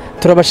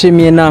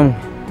 Turabashimiye namwe.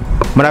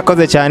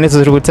 Murakoze cyane,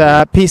 tuzosubira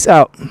ubutaha. Peace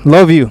out.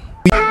 Love you.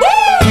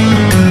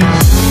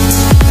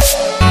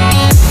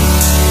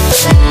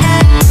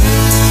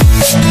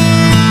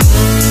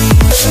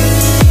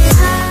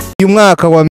 Uyu mwaka wa